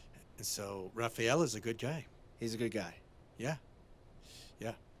 And so Raphael is a good guy. He's a good guy. Yeah.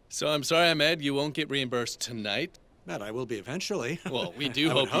 Yeah. So I'm sorry, Ahmed, you won't get reimbursed tonight. Matt, I will be eventually. Well, we do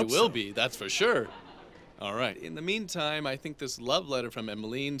I would hope you will so. be, that's for sure. All right. In the meantime, I think this love letter from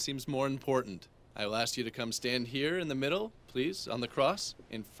Emmeline seems more important. I will ask you to come stand here in the middle, please, on the cross,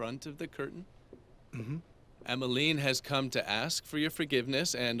 in front of the curtain. Mm-hmm. Emmeline has come to ask for your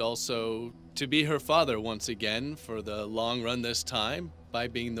forgiveness and also to be her father once again for the long run this time by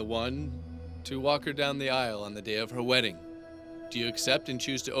being the one to walk her down the aisle on the day of her wedding. Do you accept and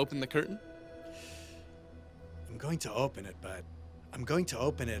choose to open the curtain? I'm going to open it, but I'm going to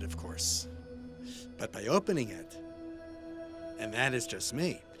open it, of course. But by opening it, and that is just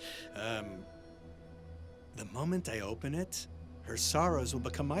me, the moment I open it, her sorrows will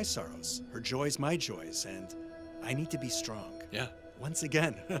become my sorrows, her joys my joys, and I need to be strong. Yeah. Once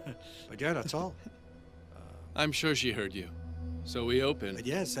again. But yeah, that's all. I'm sure she heard you. So we open. But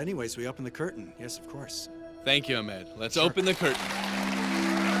yes, anyways, we open the curtain. Yes, of course. Thank you, Ahmed. Let's Sure. open the curtain.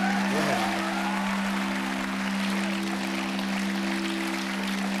 Go ahead.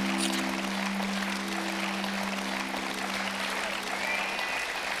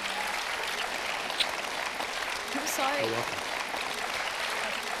 I'm sorry. You're welcome.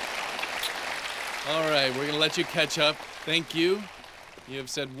 All right, we're going to let you catch up. Thank you. You have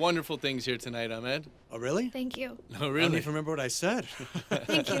said wonderful things here tonight, Ahmed. Oh, really? Thank you. No, I don't really. even remember what I said.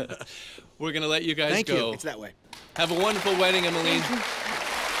 Thank you. We're going to let you guys Thank go. you. It's that way. Have a wonderful wedding, Emmeline.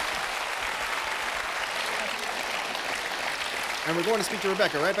 And we're going to speak to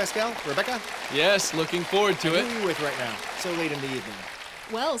Rebecca, right, Pascal? Rebecca? Yes, looking forward to Who it. are you with right now? So late in the evening.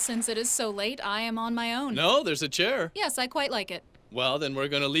 Well, since it is so late, I am on my own. No, there's a chair. Yes, I quite like it. Well, then we're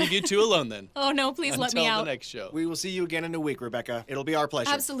going to leave you two alone then. Oh, no, please let me Until out. the next show. We will see you again in a week, Rebecca. It'll be our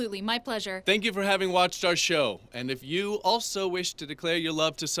pleasure. Absolutely, my pleasure. Thank you for having watched our show. And if you also wish to declare your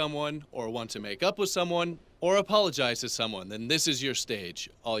love to someone, or want to make up with someone, or apologize to someone, then this is your stage.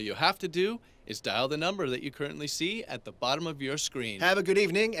 All you have to do is dial the number that you currently see at the bottom of your screen. Have a good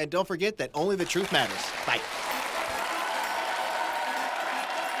evening, and don't forget that only the truth matters. Bye.